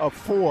 4 of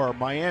 4.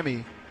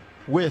 Miami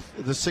with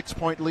the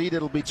 6-point lead.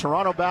 It'll be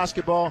Toronto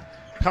basketball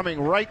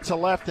coming right to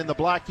left in the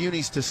black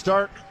unis to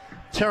start.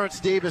 Terrence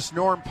Davis,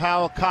 Norm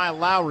Powell, Kyle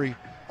Lowry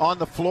on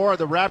the floor.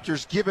 The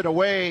Raptors give it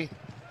away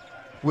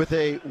with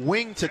a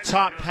wing to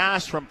top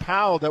pass from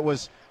Powell that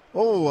was, a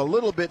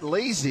little bit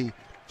lazy.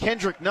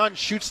 Kendrick Nunn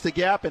shoots the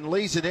gap and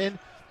lays it in.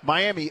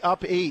 Miami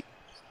up 8.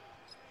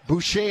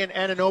 Boucher and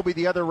Anunoby,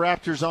 the other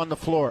Raptors on the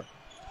floor.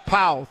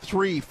 Powell,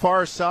 3,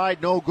 far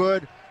side, no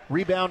good.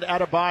 Rebound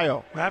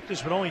Adebayo.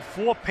 Raptors with only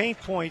 4 paint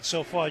points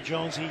so far,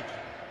 Jonesy.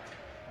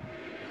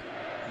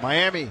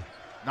 Miami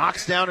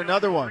knocks down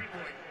another one.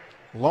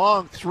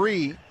 Long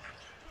 3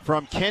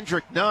 from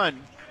Kendrick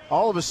Nunn.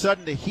 All of a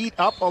sudden the Heat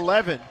up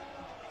 11.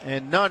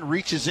 And Nunn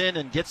reaches in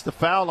and gets the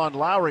foul on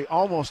Lowry.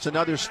 Almost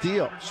another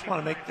steal. Just want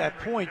to make that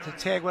point to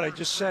tag what I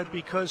just said,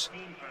 because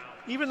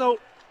even though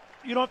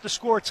you don't have to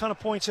score a ton of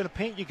points in the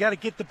paint, you got to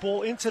get the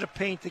ball into the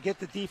paint to get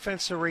the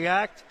defense to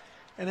react,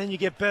 and then you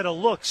get better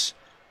looks.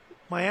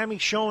 Miami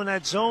showing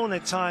that zone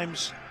at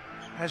times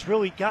has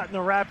really gotten the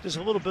Raptors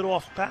a little bit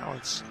off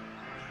balance.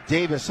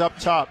 Davis up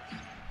top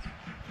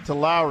to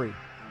Lowry.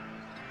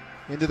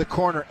 Into the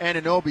corner,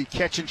 Anunoby,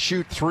 catch and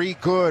shoot 3,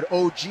 good.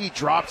 OG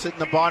drops it in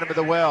the bottom of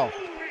the well.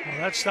 Well,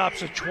 that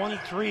stops a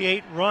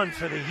 23-8 run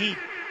for the Heat.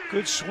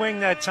 Good swing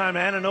that time.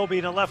 Anunoby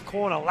in the left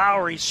corner.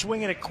 Lowry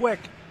swinging it quick.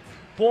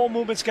 Ball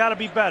movement's got to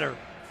be better.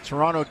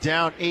 Toronto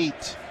down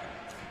 8.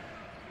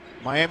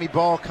 Miami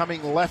ball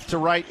coming left to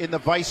right in the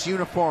Vice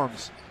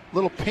uniforms.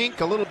 Little pink,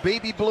 a little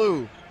baby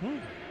blue.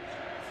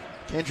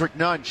 Kendrick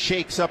Nunn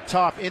shakes up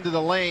top into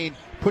the lane.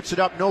 Puts it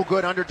up, no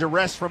good, under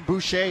duress from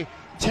Boucher.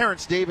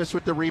 Terrence Davis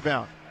with the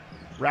rebound.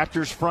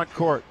 Raptors front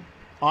court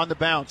on the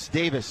bounce.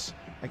 Davis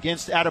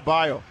against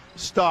Adebayo.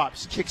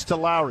 Stops, kicks to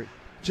Lowry.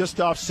 Just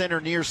off center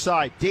near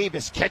side.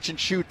 Davis catch and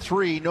shoot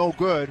 3, no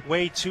good.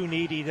 Way too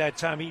needy that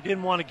time. He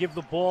didn't want to give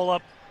the ball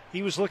up.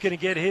 He was looking to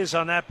get his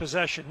on that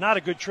possession. Not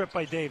a good trip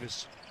by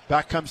Davis.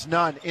 Back comes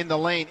Nunn in the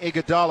lane.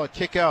 Iguodala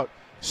kick out.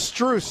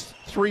 Strus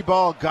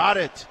 3-ball, got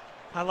it.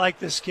 I like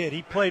this kid.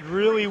 He played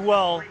really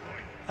well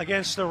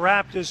against the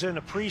Raptors in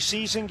a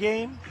preseason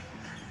game.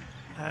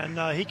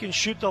 And he can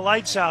shoot the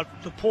lights out.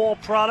 The Paul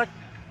product.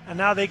 And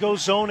now they go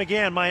zone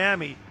again,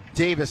 Miami.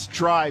 Davis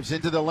drives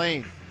into the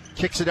lane.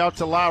 Kicks it out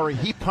to Lowry.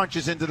 He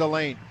punches into the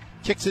lane.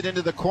 Kicks it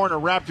into the corner.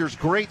 Raptors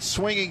great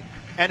swinging.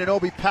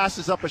 Anunoby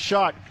passes up a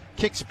shot.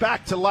 Kicks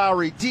back to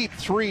Lowry. Deep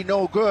 3,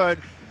 no good.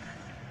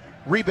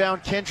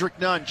 Rebound Kendrick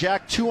Nunn.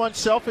 Jack, too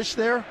unselfish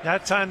there?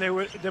 That time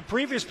the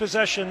previous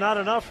possession, not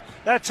enough.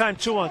 That time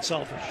too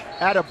unselfish.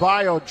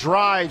 Adebayo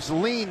drives,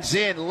 leans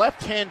in.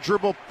 Left-hand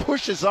dribble,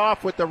 pushes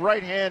off with the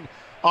right hand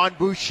on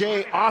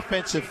Boucher.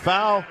 Offensive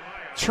foul.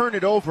 Turn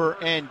it over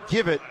and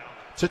give it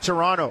to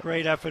Toronto.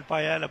 Great effort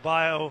by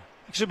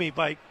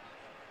by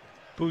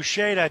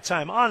Boucher that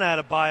time on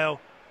Adebayo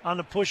on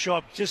the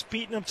push-up, just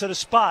beating him to the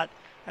spot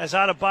as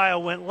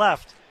Adebayo went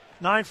left.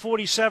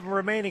 9:47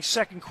 remaining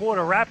second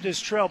quarter.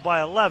 Raptors trail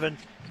by 11,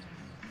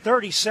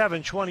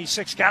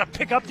 37-26. Got to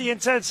pick up the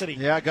intensity.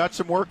 Yeah, got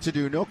some work to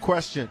do, no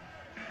question.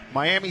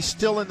 Miami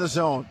still in the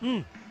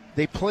zone.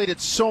 They played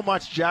it so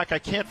much, Jack. I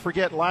can't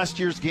forget last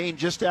year's game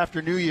just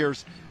after New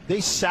Year's.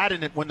 They sat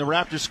in it when the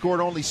Raptors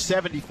scored only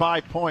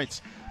 75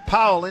 points.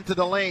 Powell into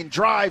the lane,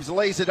 drives,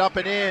 lays it up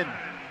and in.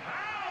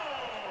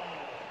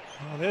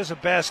 Well, there's a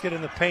basket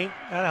in the paint.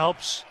 That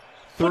helps.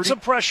 Put some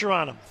pressure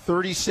on him.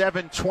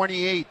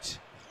 37-28.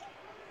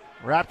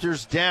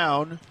 Raptors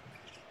down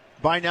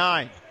by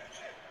 9.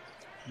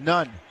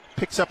 Nunn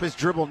picks up his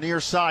dribble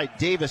near side.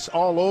 Davis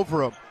all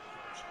over him.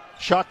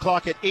 Shot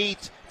clock at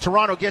 8.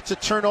 Toronto gets a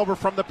turnover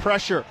from the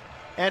pressure.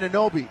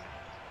 Anunoby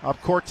up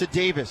court to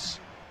Davis.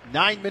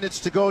 9 minutes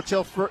to go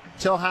till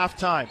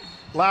halftime.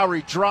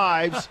 Lowry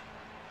drives,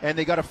 and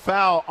they got a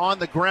foul on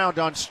the ground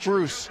on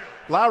Strus.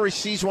 Lowry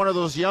sees one of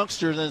those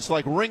youngsters, and it's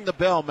like, ring the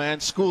bell, man,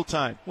 school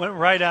time. Went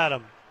right at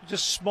him.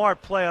 Just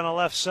smart play on the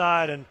left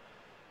side, and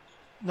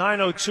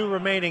 9:02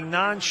 remaining,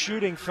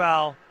 non-shooting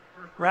foul.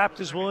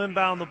 Raptors will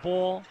inbound the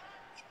ball,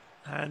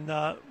 and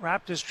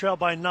Raptors trail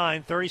by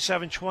 9,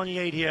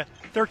 37-28 here.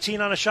 13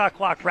 on the shot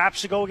clock.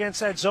 Raps to go against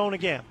that zone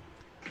again.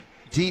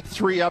 Deep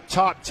 3 up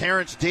top.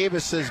 Terrence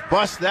Davis says,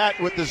 bust that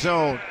with the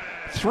zone.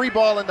 3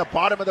 ball in the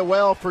bottom of the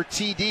well for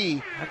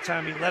TD. That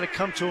time he let it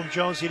come to him,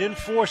 Jones. He didn't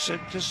force it,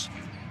 just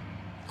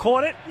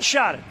caught it and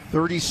shot it.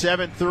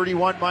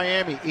 37-31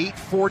 Miami.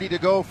 8:40 to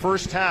go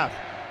first half.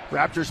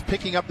 Raptors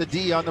picking up the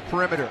D on the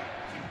perimeter.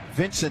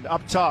 Vincent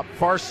up top,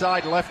 far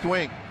side left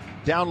wing.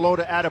 Down low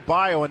to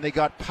Adebayo, and they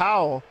got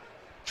Powell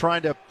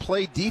trying to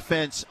play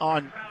defense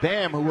on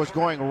Bam, who was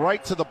going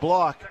right to the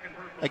block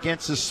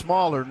against the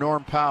smaller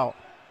Norm Powell.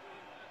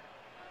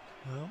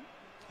 Well,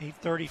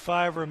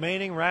 8:35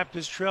 remaining.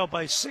 Raptors trail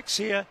by 6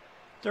 here,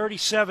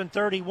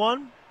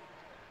 37-31.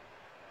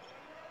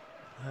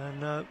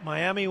 And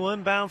Miami will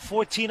inbound,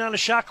 14 on the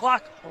shot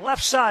clock.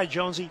 Left side,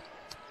 Jonesy.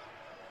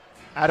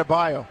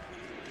 Adebayo,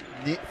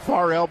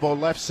 far elbow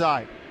left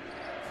side.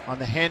 On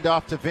the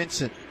handoff to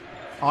Vincent.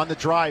 On the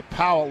drive,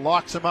 Powell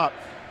locks him up.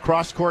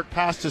 Cross-court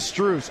pass to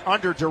Strus.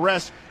 Under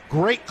duress.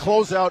 Great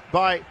closeout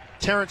by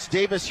Terrence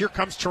Davis. Here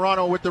comes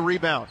Toronto with the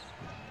rebound.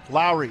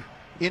 Lowry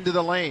into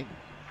the lane.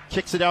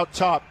 Kicks it out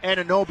top.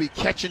 Anunoby,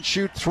 catch and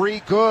shoot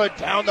 3. Good.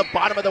 Down the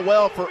bottom of the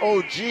well for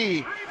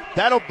OG.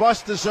 That'll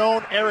bust the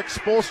zone. Eric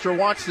Spoelstra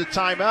wants the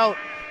timeout.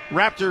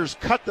 Raptors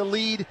cut the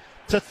lead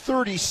to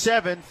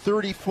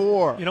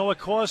 37-34. You know what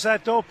caused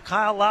that, though?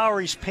 Kyle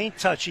Lowry's paint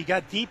touch. He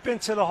got deep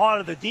into the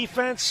heart of the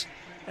defense,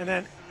 and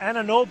then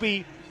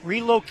Anunoby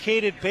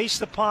relocated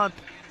based upon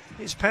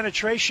his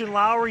penetration.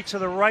 Lowry to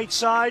the right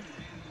side,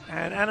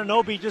 and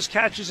Anunoby just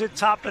catches it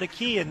top of the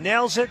key and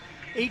nails it.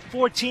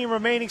 8:14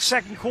 remaining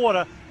second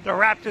quarter. The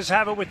Raptors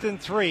have it within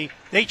 3.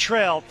 They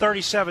trail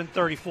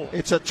 37-34.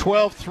 It's a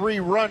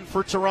 12-3 run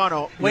for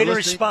Toronto. Way to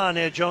respond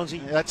there, Jonesy.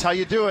 That's how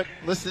you do it.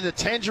 Listen to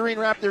Tangerine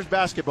Raptors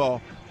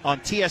basketball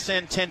on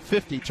TSN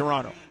 1050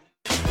 Toronto.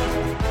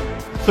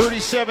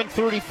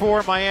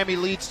 37-34, Miami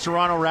leads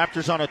Toronto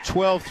Raptors on a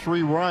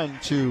 12-3 run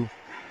to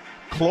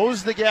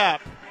close the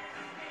gap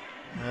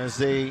as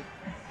they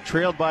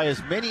trailed by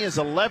as many as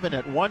 11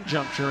 at one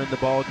juncture in the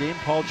ball game.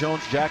 Paul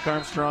Jones, Jack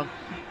Armstrong,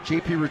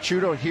 JP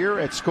Ricciuto here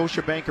at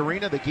Scotiabank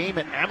Arena. The game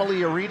at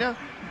Amalie Arena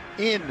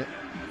in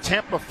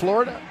Tampa,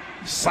 Florida.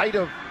 Site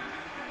of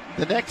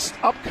the next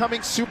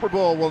upcoming Super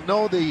Bowl. We'll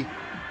know the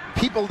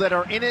people that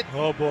are in it.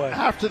 Oh boy!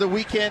 After the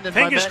weekend. And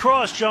fingers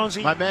crossed,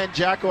 Jonesy. My man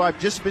Jacko, I've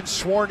just been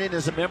sworn in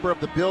as a member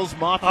of the Bills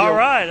Mafia. All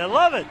right, I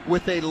love it.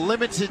 With a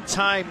limited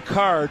time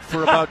card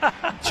for about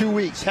 2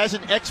 weeks. Has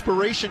an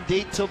expiration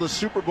date till the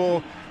Super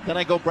Bowl. Then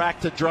I go back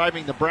to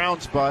driving the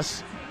Browns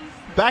bus.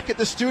 Back at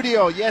the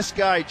studio, yes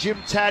guy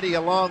Jim Taddy,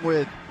 along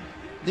with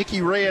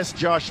Nikki Reyes,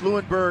 Josh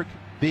Lewenberg,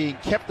 being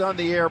kept on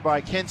the air by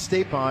Ken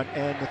Stapon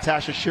and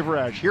Natasha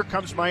Shiveraj. Here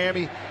comes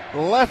Miami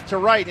left to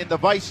right in the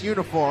Vice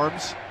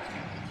uniforms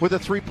with a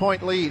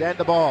 3-point lead and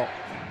the ball.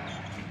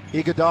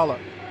 Iguodala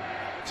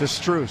to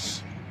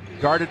Strus.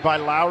 Guarded by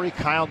Lowry.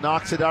 Kyle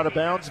knocks it out of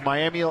bounds.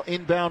 Miami will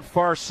inbound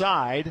far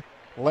side,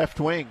 left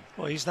wing.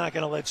 Well, he's not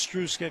going to let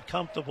Strus get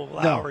comfortable.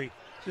 Lowry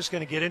just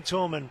going to get into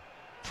him and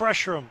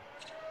pressure him.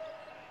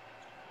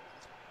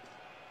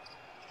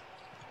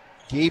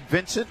 Gabe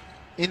Vincent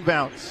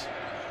inbounds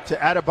to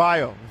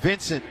Adebayo.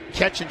 Vincent,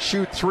 catch and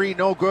shoot 3,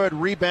 no good.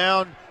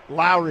 Rebound,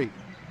 Lowry.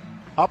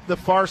 Up the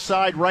far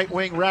side, right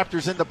wing,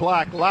 Raptors in the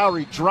black.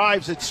 Lowry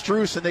drives at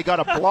Strus, and they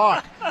got a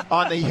block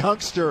on the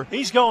youngster.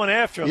 He's going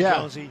after him,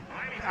 Jonesy.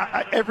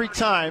 Every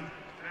time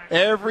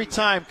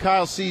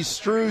Kyle sees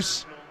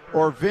Strus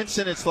or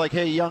Vincent, it's like,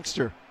 hey,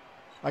 youngster,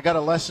 I got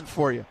a lesson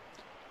for you.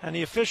 And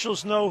the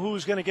officials know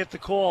who's going to get the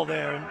call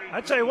there. And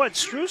I tell you what,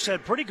 Strus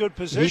had pretty good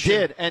position. He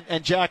did.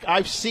 And Jack,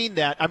 I've seen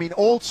that. I mean,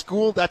 old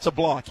school, that's a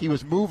block. He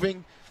was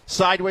moving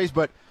sideways.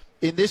 But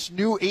in this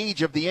new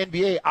age of the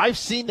NBA, I've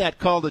seen that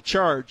called a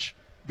charge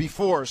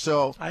before.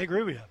 So I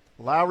agree with you.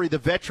 Lowry, the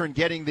veteran,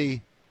 getting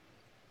the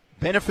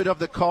benefit of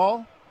the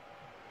call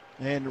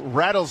and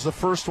rattles the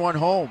first one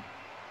home.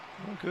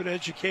 Well, good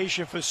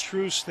education for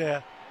Strus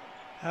there,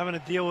 having to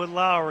deal with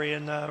Lowry.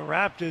 And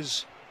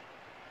Raptors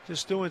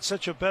just doing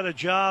such a better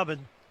job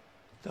and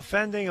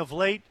defending of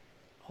late,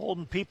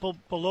 holding people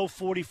below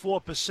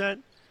 44%,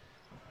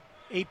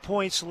 8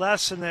 points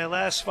less in their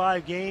last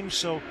 5 games.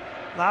 So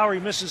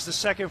Lowry misses the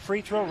second free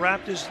throw.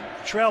 Raptors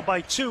trail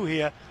by 2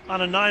 here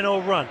on a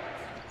 9-0 run.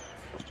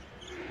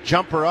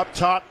 Jumper up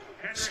top,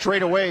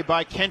 straight away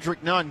by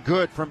Kendrick Nunn.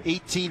 Good from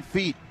 18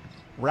 feet.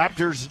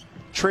 Raptors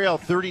trail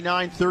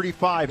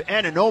 39-35.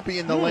 Anunoby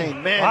in the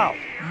lane. Man, wow.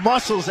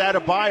 Muscles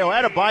Adebayo.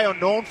 Adebayo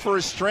known for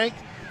his strength.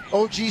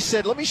 OG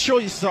said, let me show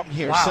you something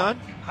here, son.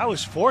 I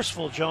was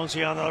forceful,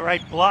 Jonesy, on the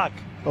right block.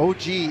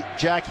 OG,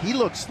 Jack, he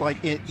looks like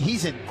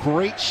he's in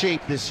great shape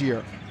this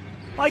year.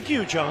 Like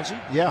you, Jonesy.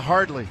 Yeah,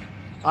 hardly.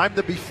 I'm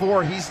the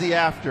before, he's the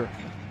after.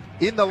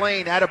 In the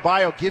lane,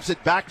 Adebayo gives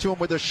it back to him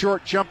with a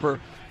short jumper.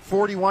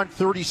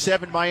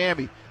 41-37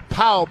 Miami.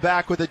 Powell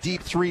back with a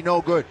deep 3,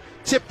 no good.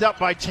 Tipped up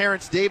by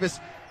Terrence Davis.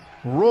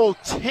 Rolled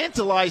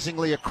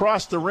tantalizingly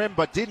across the rim,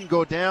 but didn't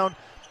go down.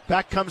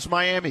 Back comes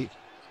Miami.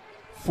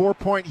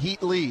 4-point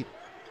Heat lead.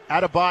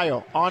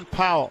 Adebayo on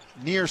Powell,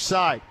 near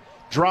side.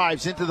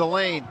 Drives into the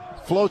lane.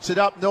 Floats it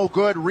up, no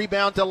good.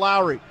 Rebound to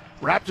Lowry.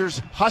 Raptors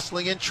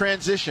hustling in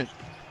transition.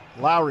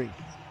 Lowry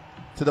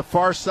to the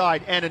far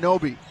side.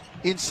 Anunoby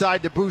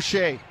inside to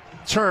Boucher.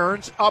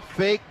 turns, up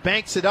fake,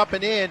 banks it up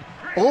and in,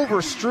 over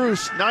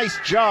Strus. Nice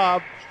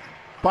job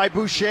by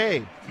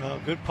Boucher. Well,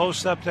 good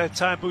post up that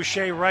time.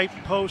 Boucher right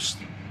post.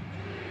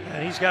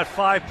 And he's got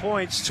 5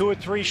 points, 2 of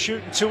 3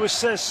 shooting, 2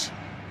 assists.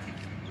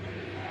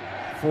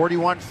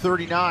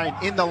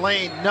 41-39 in the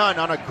lane. Nunn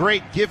on a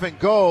great give and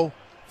go.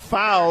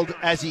 Fouled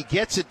as he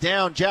gets it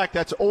down. Jack,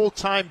 that's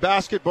old-time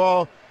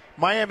basketball.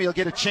 Miami will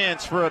get a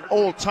chance for an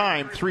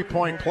old-time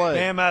three-point play.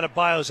 Bam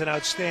Adebayo's an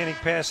outstanding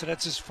passer.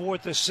 That's his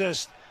 4th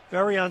assist.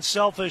 Very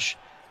unselfish.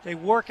 They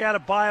work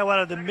Adebayo out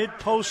of the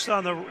mid-post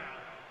on the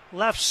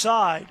left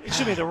side,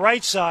 the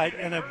right side,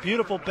 and a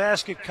beautiful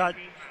basket cut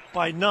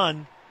by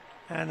Nunn.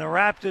 And the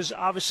Raptors,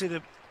 obviously,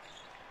 the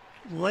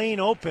lane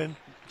open,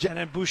 and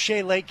then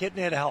Boucher late getting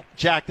there to help.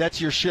 Jack,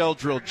 that's your shell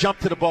drill. Jump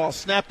to the ball,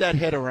 snap that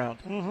head around.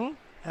 Mm-hmm.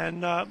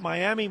 And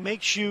Miami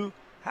makes you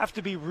have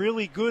to be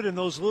really good in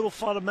those little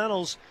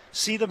fundamentals.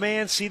 See the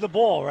man, see the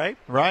ball, right?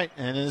 Right,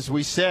 and as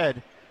we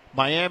said,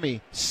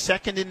 Miami,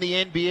 second in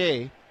the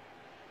NBA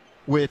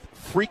with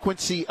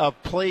frequency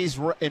of plays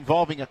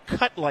involving a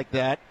cut like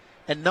that,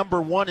 and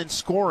number 1 in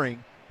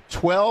scoring,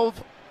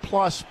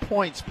 12-plus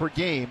points per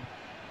game.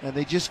 And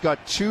they just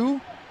got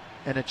 2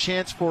 and a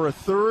chance for a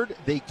third.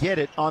 They get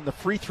it on the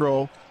free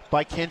throw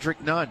by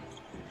Kendrick Nunn.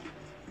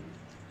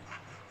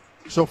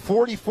 So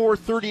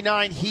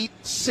 44-39 Heat,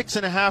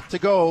 6.5 to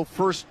go,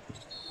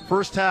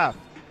 first half.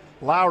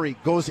 Lowry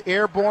goes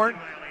airborne.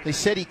 They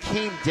said he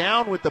came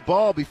down with the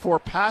ball before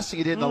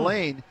passing it in the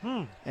lane,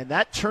 and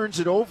that turns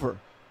it over.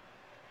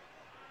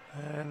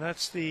 And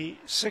that's the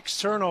 6th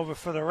turnover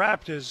for the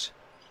Raptors.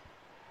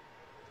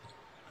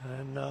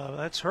 And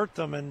that's hurt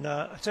them. And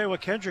I tell you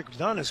what, Kendrick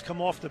Nunn has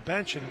come off the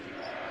bench and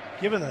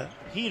given the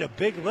Heat a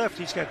big lift.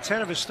 He's got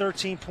 10 of his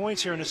 13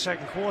 points here in the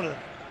second quarter.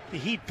 The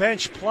Heat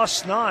bench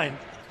plus 9.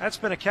 That's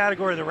been a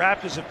category the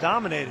Raptors have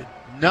dominated.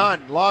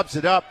 Nunn lobs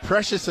it up.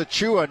 Precious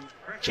Achiuwa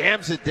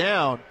jams it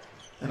down.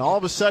 And all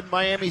of a sudden,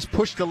 Miami's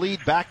pushed the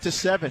lead back to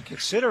 7.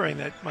 Considering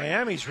that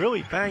Miami's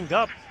really banged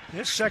up.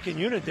 This second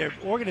unit, their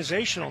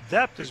organizational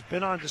depth has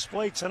been on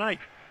display tonight.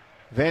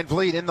 Van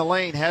Vliet in the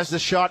lane, has the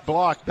shot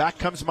blocked. Back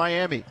comes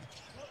Miami.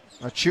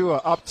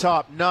 Achiuwa up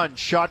top. Nunn,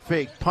 shot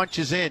fake,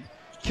 punches in,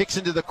 kicks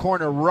into the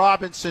corner.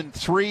 Robinson,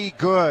 3,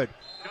 good.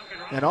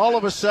 And all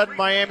of a sudden,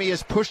 Miami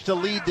has pushed the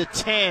lead to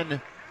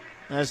 10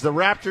 as the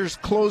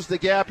Raptors close the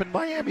gap and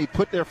Miami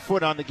put their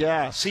foot on the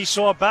gas.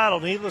 Seesaw battle,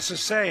 needless to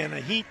say. And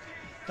the Heat,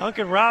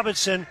 Duncan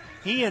Robinson,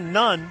 he and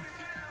Nunn,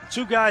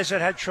 2 guys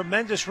that had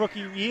tremendous rookie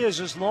years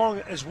as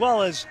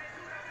well as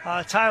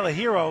Tyler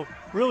Hero,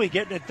 really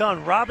getting it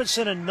done.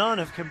 Robinson and Nunn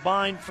have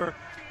combined for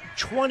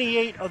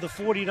 28 of the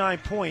 49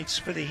 points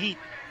for the Heat.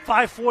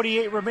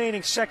 5:48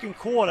 remaining second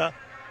quarter,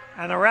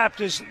 and the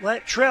Raptors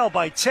trail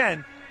by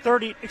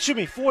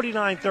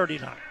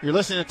 49-39. You're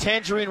listening to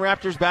Tangerine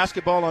Raptors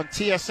basketball on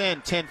TSN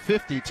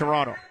 1050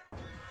 Toronto.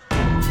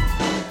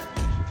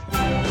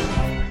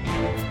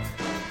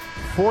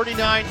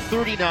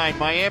 49-39,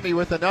 Miami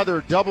with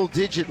another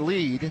double-digit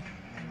lead.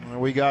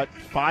 We got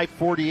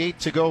 5:48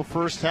 to go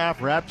first half.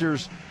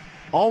 Raptors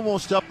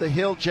almost up the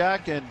hill,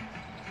 Jack, and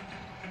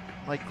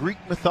like Greek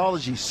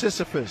mythology,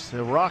 Sisyphus,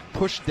 the rock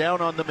pushed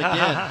down on them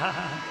again.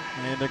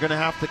 And they're going to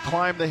have to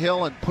climb the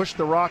hill and push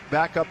the rock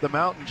back up the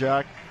mountain,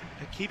 Jack.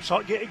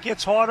 It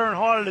gets harder and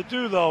harder to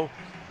do, though,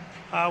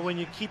 when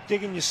you keep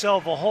digging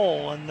yourself a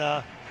hole.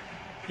 And,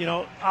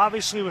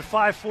 obviously with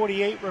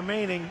 5:48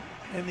 remaining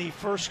in the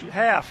first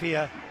half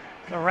here,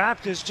 the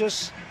Raptors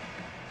just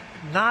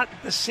not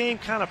the same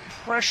kind of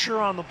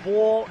pressure on the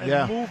ball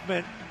and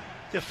movement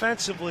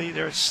defensively.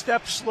 They're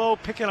step slow,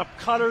 picking up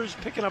cutters,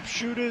 picking up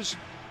shooters,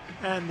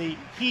 and the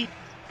Heat,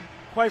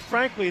 quite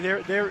frankly,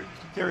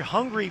 their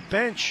hungry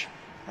bench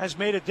has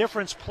made a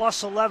difference.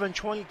 Plus 11,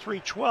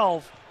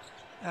 23-12,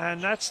 and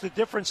that's the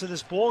difference in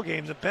this ball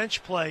game, the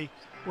bench play.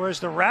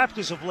 Whereas the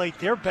Raptors of late,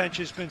 their bench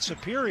has been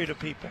superior to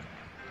people.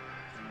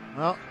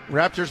 Well,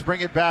 Raptors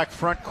bring it back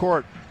front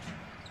court,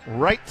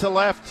 right to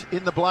left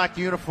in the black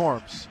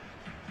uniforms.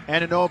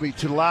 Anunoby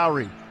to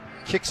Lowry,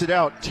 kicks it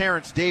out.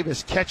 Terrence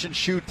Davis, catch and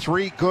shoot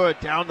 3, good.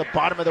 Down the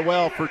bottom of the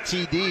well for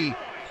TD.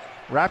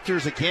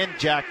 Raptors again,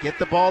 Jack, get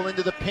the ball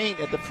into the paint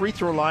at the free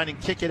throw line and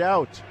kick it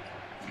out.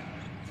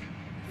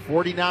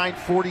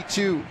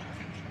 49-42.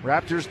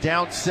 Raptors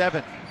down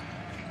 7.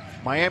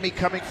 Miami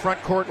coming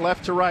front court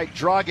left to right.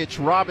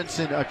 Dragic,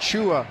 Robinson,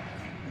 Achiuwa,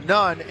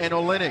 Nunn, and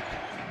Olynyk.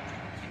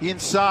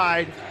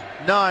 Inside,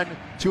 Nunn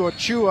to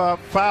Achiuwa,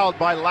 fouled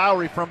by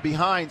Lowry from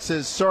behind.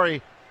 Says,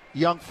 sorry,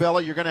 young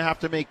fella, you're going to have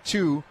to make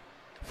 2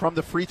 from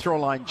the free throw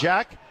line.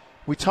 Jack,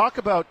 we talk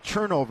about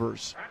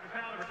turnovers,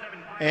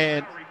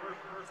 and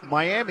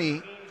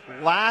Miami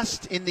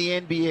last in the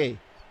NBA,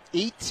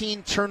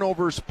 18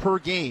 turnovers per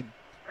game.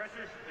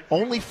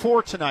 Only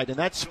 4 tonight, and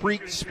that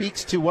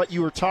speaks to what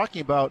you were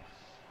talking about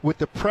with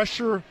the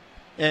pressure.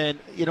 And,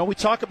 we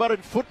talk about it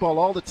in football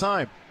all the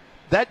time.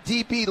 That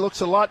DB looks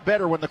a lot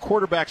better when the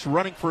quarterback's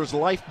running for his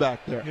life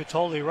back there. You're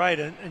totally right.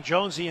 And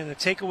Jonesy, in the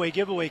takeaway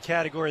giveaway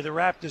category, the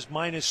Raptors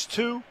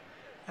 -2,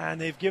 and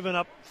they've given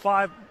up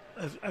 5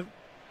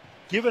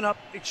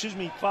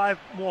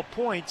 more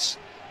points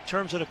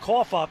terms of the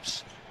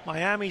cough-ups,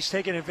 Miami's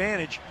taking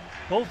advantage.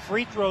 Both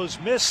free throws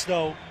missed,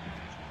 though,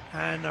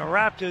 and the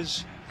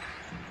Raptors,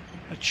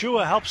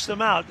 Achua helps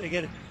them out. They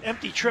get an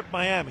empty trip,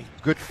 Miami.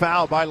 Good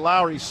foul by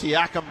Lowry.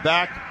 Siakam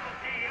back.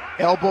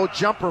 Elbow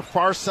jumper,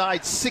 far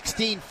side,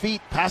 16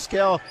 feet.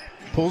 Pascal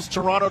pulls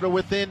Toronto to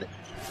within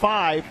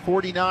 5,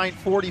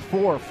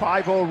 49-44.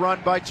 5-0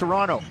 run by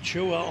Toronto.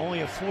 Achua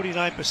only a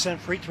 49%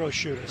 free throw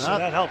shooter, so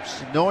that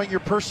helps. Knowing your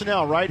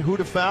personnel, right? Who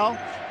to foul?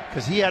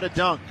 Because he had a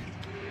dunk.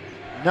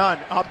 None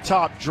up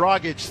top.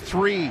 Dragic,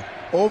 3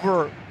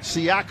 over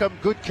Siakam.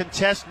 Good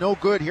contest, no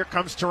good. Here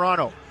comes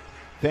Toronto.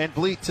 Van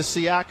Vliet to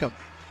Siakam.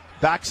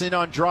 Backs in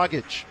on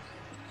Dragic.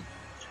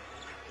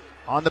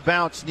 On the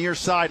bounce, near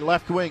side,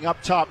 left wing,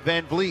 up top.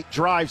 Van Vliet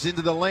drives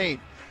into the lane.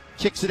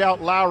 Kicks it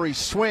out, Lowry.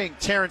 Swing,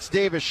 Terrence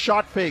Davis,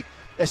 shot fake.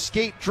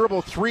 Escape,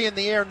 dribble, 3 in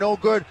the air, no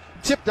good.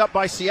 Tipped up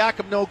by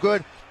Siakam, no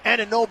good.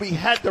 Anunoby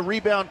had the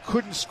rebound,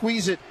 couldn't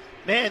squeeze it.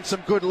 Man,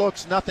 some good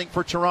looks, nothing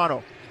for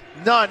Toronto.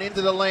 None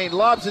into the lane,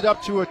 lobs it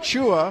up to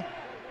Achua.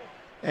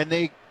 And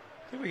I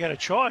think we got a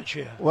charge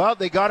here. Well,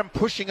 they got him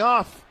pushing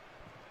off.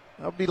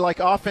 That would be like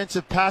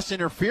offensive pass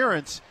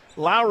interference.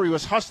 Lowry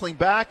was hustling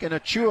back, and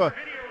Achua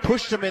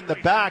pushed him in the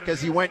back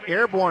as he went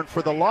airborne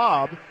for the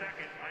lob.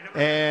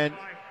 And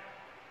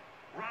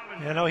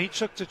he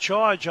took the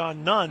charge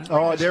on Nunn.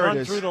 Oh, there Nunn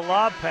it is. Through the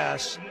lob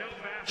pass.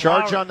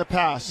 Charge Lowry, on the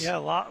pass. Yeah,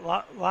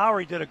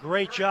 Lowry did a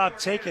great job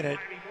taking it.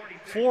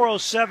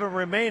 4:07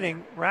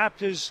 remaining.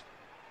 Raptors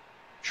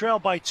trail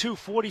by 2,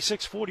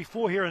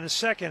 46-44 here in the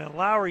second, and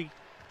Lowry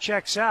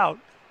checks out.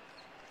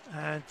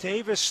 And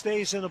Davis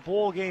stays in the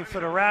ball game for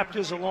the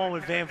Raptors along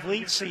with Van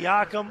Vliet,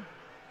 Siakam,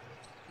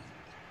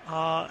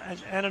 and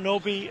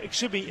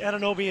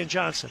Anunoby and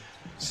Johnson.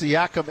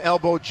 Siakam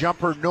elbow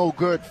jumper, no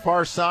good.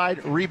 Far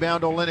side,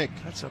 rebound Olynyk.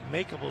 That's a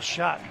makeable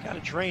shot. Got to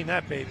drain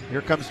that, baby.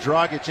 Here comes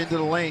Dragic into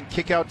the lane.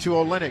 Kick out to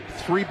Olynyk.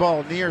 3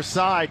 ball near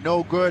side,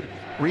 no good.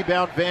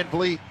 Rebound Van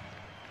Vliet.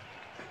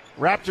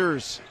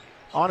 Raptors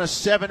on a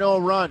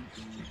 7-0 run.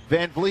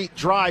 Van Vliet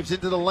drives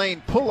into the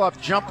lane. Pull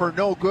up jumper,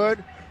 no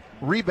good.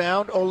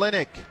 Rebound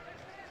Olynyk.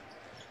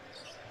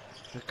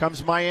 Here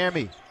comes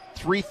Miami.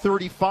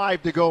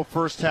 3:35 to go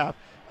first half.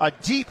 A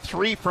deep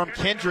 3 from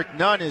Kendrick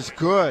Nunn is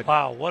good.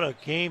 Wow, what a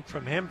game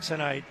from him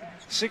tonight.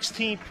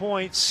 16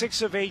 points,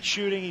 6 of 8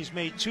 shooting. He's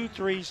made 2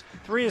 threes,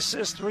 3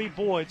 assists, 3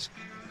 boards.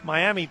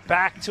 Miami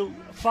back to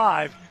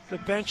 5. The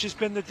bench has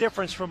been the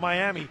difference for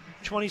Miami.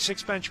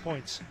 26 bench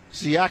points.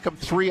 Siakam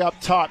 3 up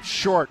top,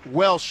 short,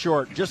 well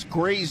short. Just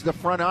grazed the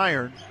front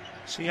iron.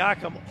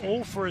 Siakam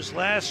 0 for his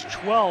last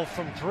 12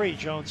 from 3,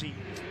 Jonesy.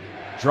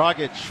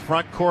 Dragic,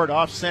 front court,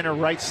 off center,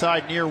 right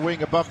side, near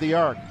wing, above the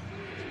arc.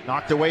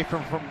 Knocked away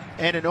from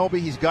Anunoby.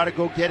 He's got to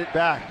go get it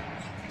back.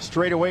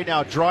 Straight away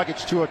now,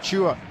 Dragic to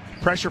Achua.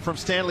 Pressure from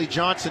Stanley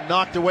Johnson,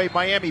 knocked away.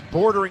 Miami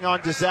bordering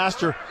on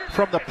disaster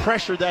from the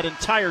pressure that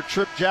entire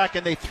trip, Jack,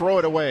 and they throw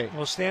it away.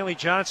 Well, Stanley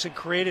Johnson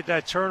created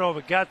that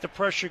turnover, got the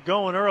pressure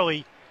going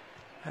early,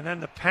 and then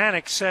the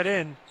panic set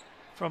in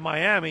from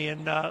Miami.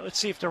 And let's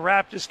see if the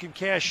Raptors can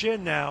cash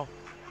in now.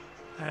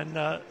 And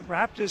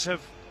Raptors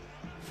have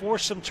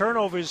forced some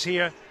turnovers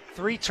here.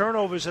 3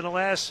 turnovers in the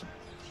last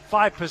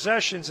 5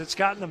 possessions. It's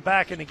gotten them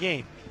back in the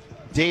game.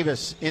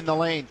 Davis in the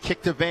lane,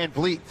 kick to Van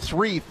Vliet,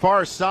 3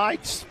 far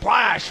side,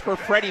 splash for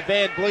Freddie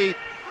Van Vliet.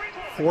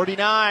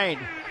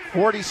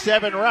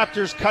 49-47,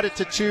 Raptors cut it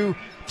to 2,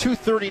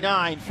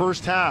 2:39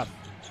 first half.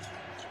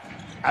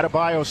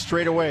 Adebayo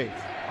straight away,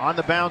 on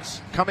the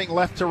bounce, coming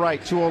left to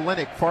right to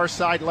Olynyk, far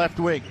side left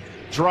wing,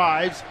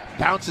 drives,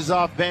 bounces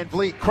off Van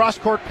Vliet,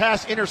 cross-court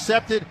pass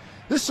intercepted.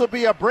 This will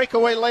be a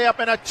breakaway layup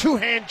and a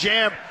 2-hand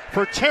jam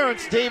for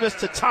Terrence Davis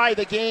to tie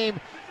the game.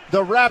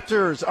 The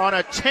Raptors on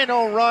a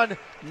 10-0 run,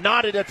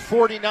 knotted at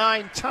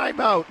 49.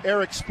 Timeout,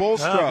 Eric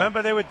Spoelstra.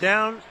 Remember, they were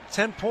down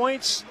 10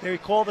 points. They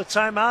called the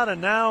timeout,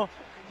 and now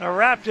the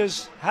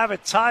Raptors have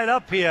it tied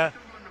up here.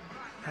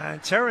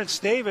 And Terrence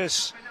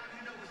Davis,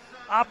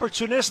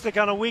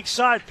 opportunistic on a weak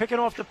side, picking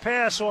off the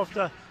pass off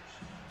the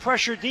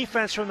pressure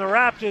defense from the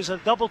Raptors. A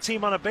double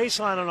team on a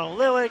baseline on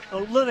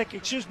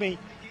Olynyk,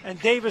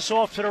 and Davis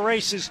off to the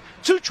races.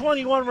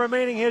 2:21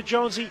 remaining here,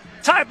 Jonesy.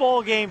 Tie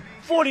ball game,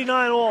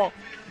 49-all.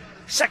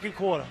 Second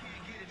quarter.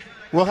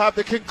 We'll have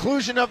the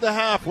conclusion of the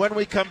half when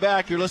we come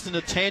back. You're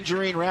listening to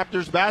Tangerine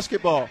Raptors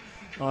basketball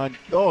on.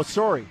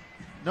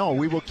 No,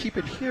 we will keep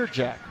it here,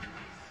 Jack.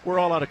 We're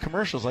all out of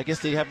commercials. I guess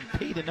they haven't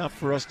paid enough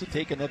for us to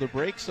take another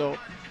break. So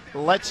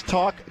let's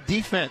talk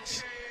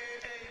defense.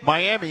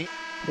 Miami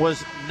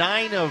was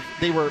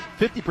they were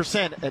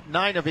 50% at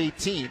 9 of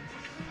 18.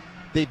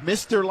 They've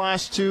missed their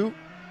last 2,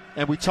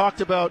 and we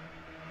talked about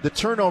the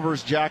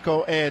turnovers,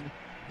 Jacko, and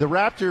the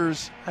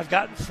Raptors have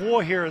gotten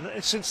 4 here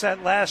since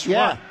that last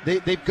run. Yeah,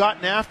 they've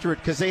gotten after it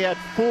because they had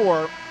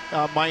 4,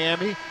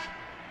 Miami.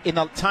 In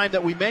the time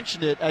that we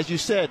mentioned it, as you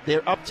said,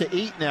 they're up to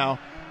 8 now,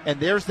 and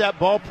there's that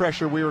ball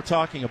pressure we were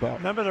talking about.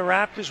 Remember, the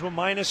Raptors were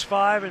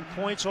 -5 in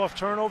points off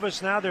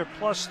turnovers. Now they're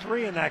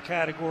 +3 in that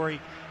category,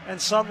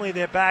 and suddenly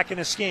they're back in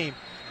this game.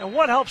 And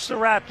what helps the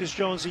Raptors,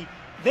 Jonesy?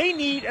 They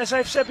need, as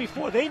I've said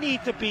before, they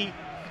need to be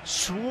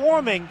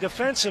swarming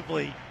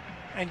defensively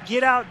and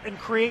get out and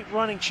create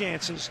running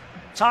chances.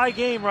 Tie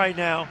game right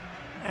now.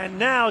 And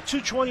now,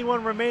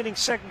 2:21 remaining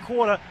second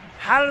quarter.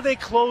 How do they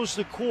close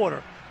the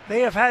quarter?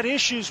 They have had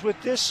issues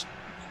with this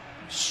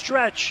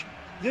stretch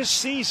this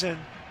season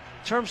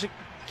in terms of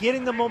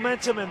getting the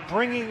momentum and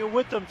bringing it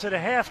with them to the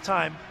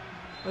halftime.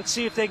 Let's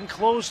see if they can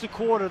close the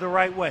quarter the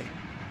right way.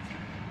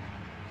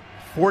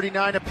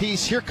 49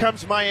 apiece. Here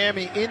comes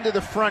Miami into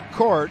the front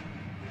court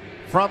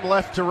from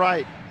left to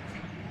right.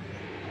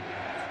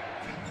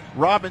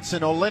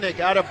 Robinson, Olynyk,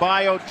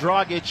 Adebayo,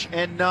 Dragic,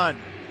 and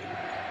Nunn.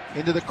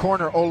 Into the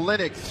corner,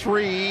 Olynyk,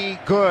 three,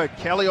 good.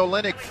 Kelly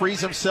Olynyk frees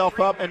himself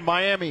up, and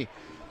Miami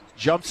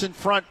jumps in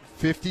front,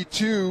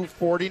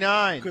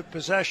 52-49. Good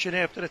possession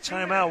after the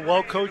timeout.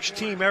 Well-coached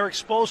team, Eric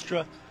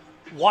Spoelstra.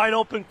 Wide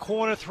open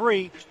corner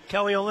three,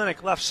 Kelly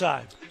Olynyk, left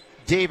side.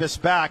 Davis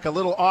back, a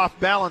little off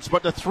balance,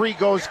 but the three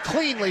goes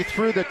cleanly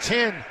through the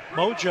tin.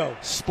 Mojo.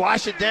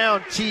 Splash it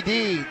down,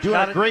 TD, doing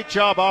a great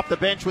job off the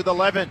bench with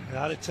 11.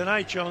 Got it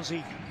tonight,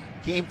 Jonesy.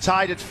 Game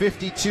tied at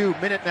 52,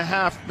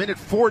 minute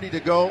 40 to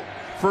go,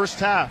 first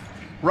half.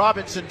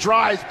 Robinson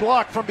drives,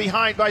 blocked from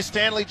behind by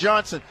Stanley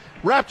Johnson.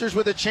 Raptors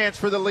with a chance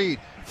for the lead.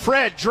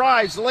 Fred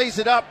drives, lays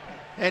it up,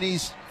 and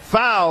he's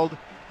fouled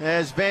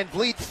as Van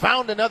Vliet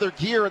found another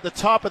gear at the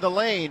top of the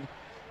lane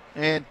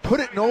and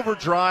put it in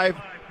overdrive.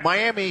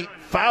 Miami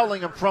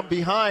fouling him from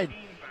behind.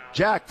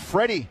 Jack,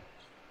 Freddie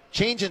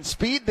changing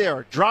speed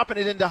there, dropping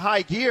it into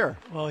high gear.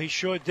 Well, he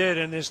sure did,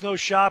 and there's no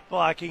shot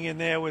blocking in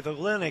there with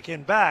Olynyk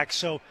in back,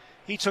 so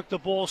he took the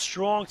ball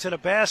strong to the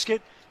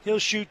basket. He'll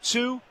shoot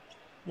two,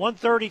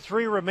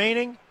 1:33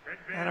 remaining,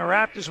 and the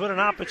Raptors with an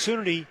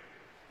opportunity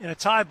in a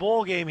tie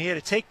ball game here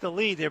to take the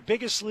lead. Their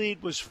biggest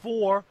lead was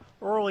 4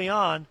 early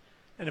on,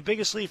 and the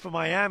biggest lead for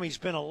Miami's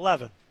been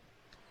 11.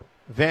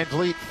 Van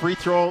Vliet free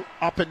throw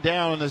up and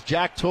down, and as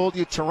Jack told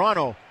you,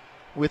 Toronto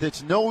with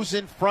its nose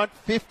in front,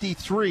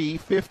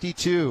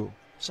 53-52.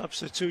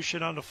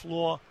 Substitution on the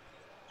floor.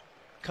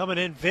 Coming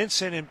in,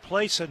 Vincent in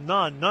place of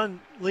Nunn. Nunn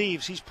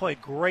leaves. He's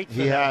played great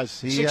for them.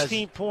 He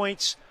 16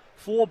 points,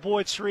 4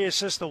 boards, 3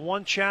 assists, the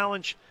 1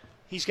 challenge.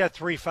 He's got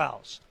 3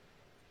 fouls.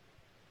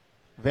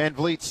 Van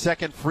Vliet's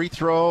second free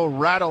throw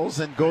rattles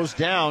and goes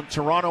down.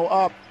 Toronto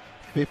up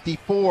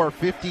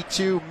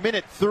 54-52,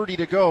 minute 30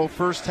 to go,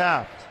 first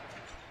half.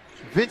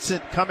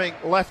 Vincent coming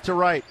left to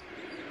right.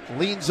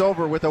 Leans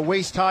over with a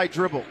waist-high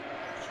dribble.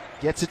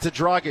 Gets it to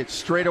Dragic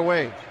straight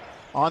away.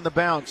 On the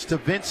bounce to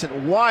Vincent.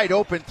 Wide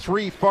open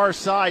three, far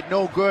side,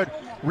 no good.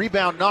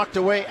 Rebound knocked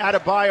away.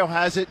 Adebayo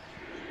has it.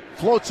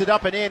 Floats it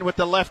up and in with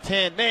the left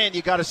hand. Man,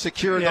 you got to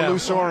secure the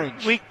loose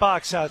orange. Weak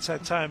box outs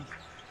that time.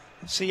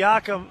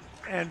 Siakam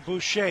and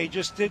Boucher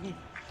just didn't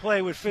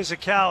play with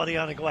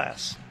physicality on the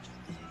glass.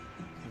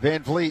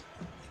 Van Vliet,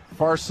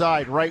 far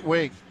side, right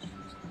wing.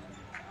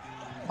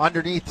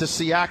 Underneath to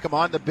Siakam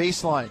on the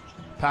baseline.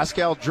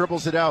 Pascal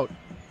dribbles it out.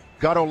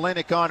 Got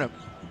Olynyk on him.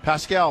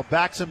 Pascal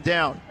backs him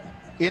down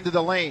into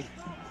the lane.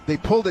 They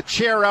pull the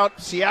chair out.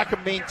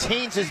 Siakam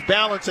maintains his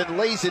balance and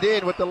lays it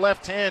in with the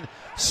left hand.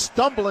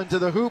 Stumbling to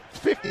the hoop.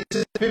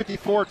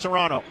 50-54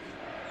 Toronto.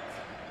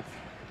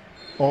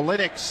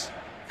 Olynyk's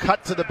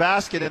cut to the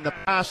basket, and the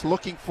pass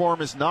looking for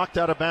him is knocked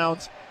out of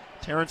bounds.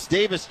 Terrence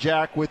Davis,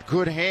 Jack, with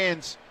good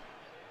hands.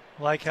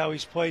 Like how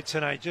he's played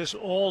tonight, just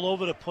all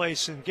over the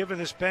place and giving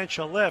this bench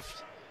a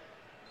lift.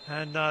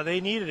 And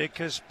they needed it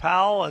because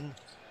Powell and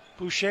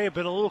Boucher have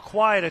been a little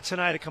quieter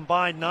tonight, a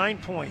combined 9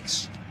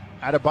 points.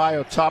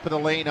 Adebayo, top of the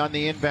lane on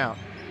the inbound.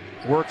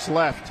 Works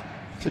left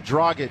to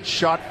Dragic.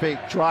 Shot fake,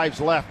 drives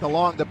left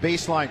along the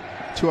baseline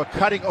to a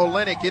cutting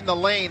Olynyk in the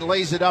lane,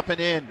 lays it up and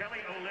in.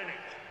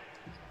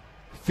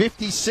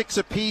 56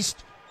 apiece,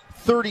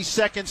 30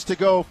 seconds to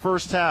go,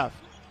 first half.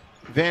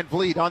 Van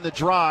Vliet on the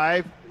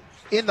drive.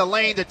 In the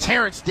lane to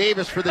Terrence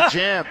Davis for the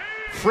jam.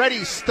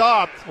 Freddie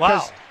stopped.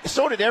 Wow.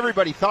 So did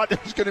everybody. Thought there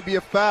was going to be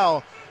a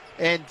foul.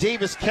 And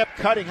Davis kept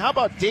cutting. How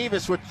about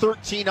Davis with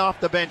 13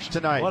 off the bench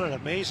tonight? What an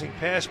amazing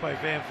pass by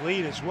Van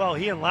Vliet as well.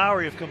 He and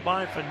Lowry have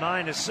combined for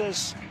 9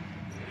 assists.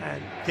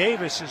 And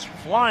Davis is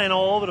flying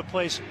all over the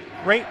place.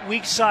 Great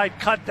weak side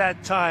cut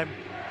that time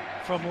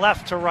from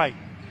left to right.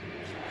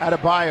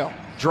 Adebayo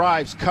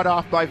drives, cut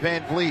off by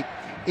Van Vliet.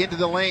 Into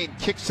the lane,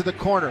 kicks to the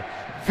corner.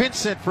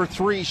 Vincent for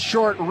three,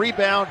 short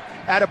rebound.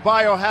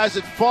 Adebayo has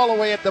it, fall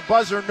away at the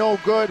buzzer, no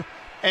good.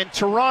 And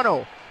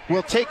Toronto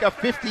will take a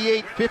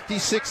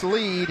 58-56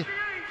 lead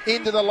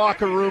into the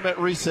locker room at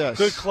recess.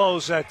 Good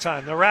close that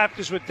time. The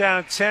Raptors were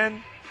down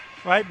 10,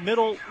 right?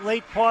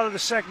 Late part of the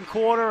second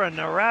quarter, and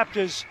the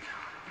Raptors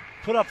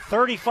put up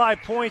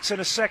 35 points in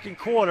the second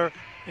quarter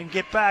and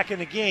get back in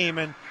the game.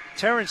 And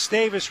Terrence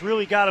Davis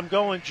really got him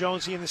going,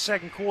 Jonesy, in the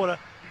second quarter.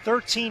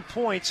 13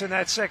 points in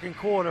that second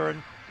quarter.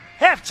 And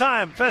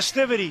halftime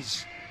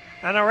festivities.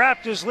 And the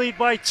Raptors lead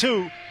by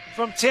 2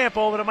 from Tampa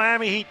over the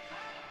Miami Heat.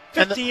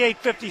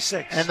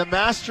 58-56. And the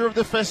master of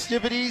the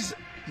festivities,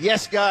 Jim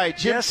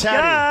Taddy,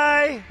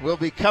 Taddy, will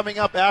be coming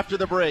up after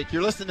the break.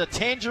 You're listening to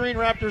Tangerine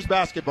Raptors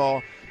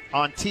basketball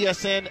on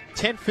TSN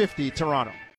 1050 Toronto.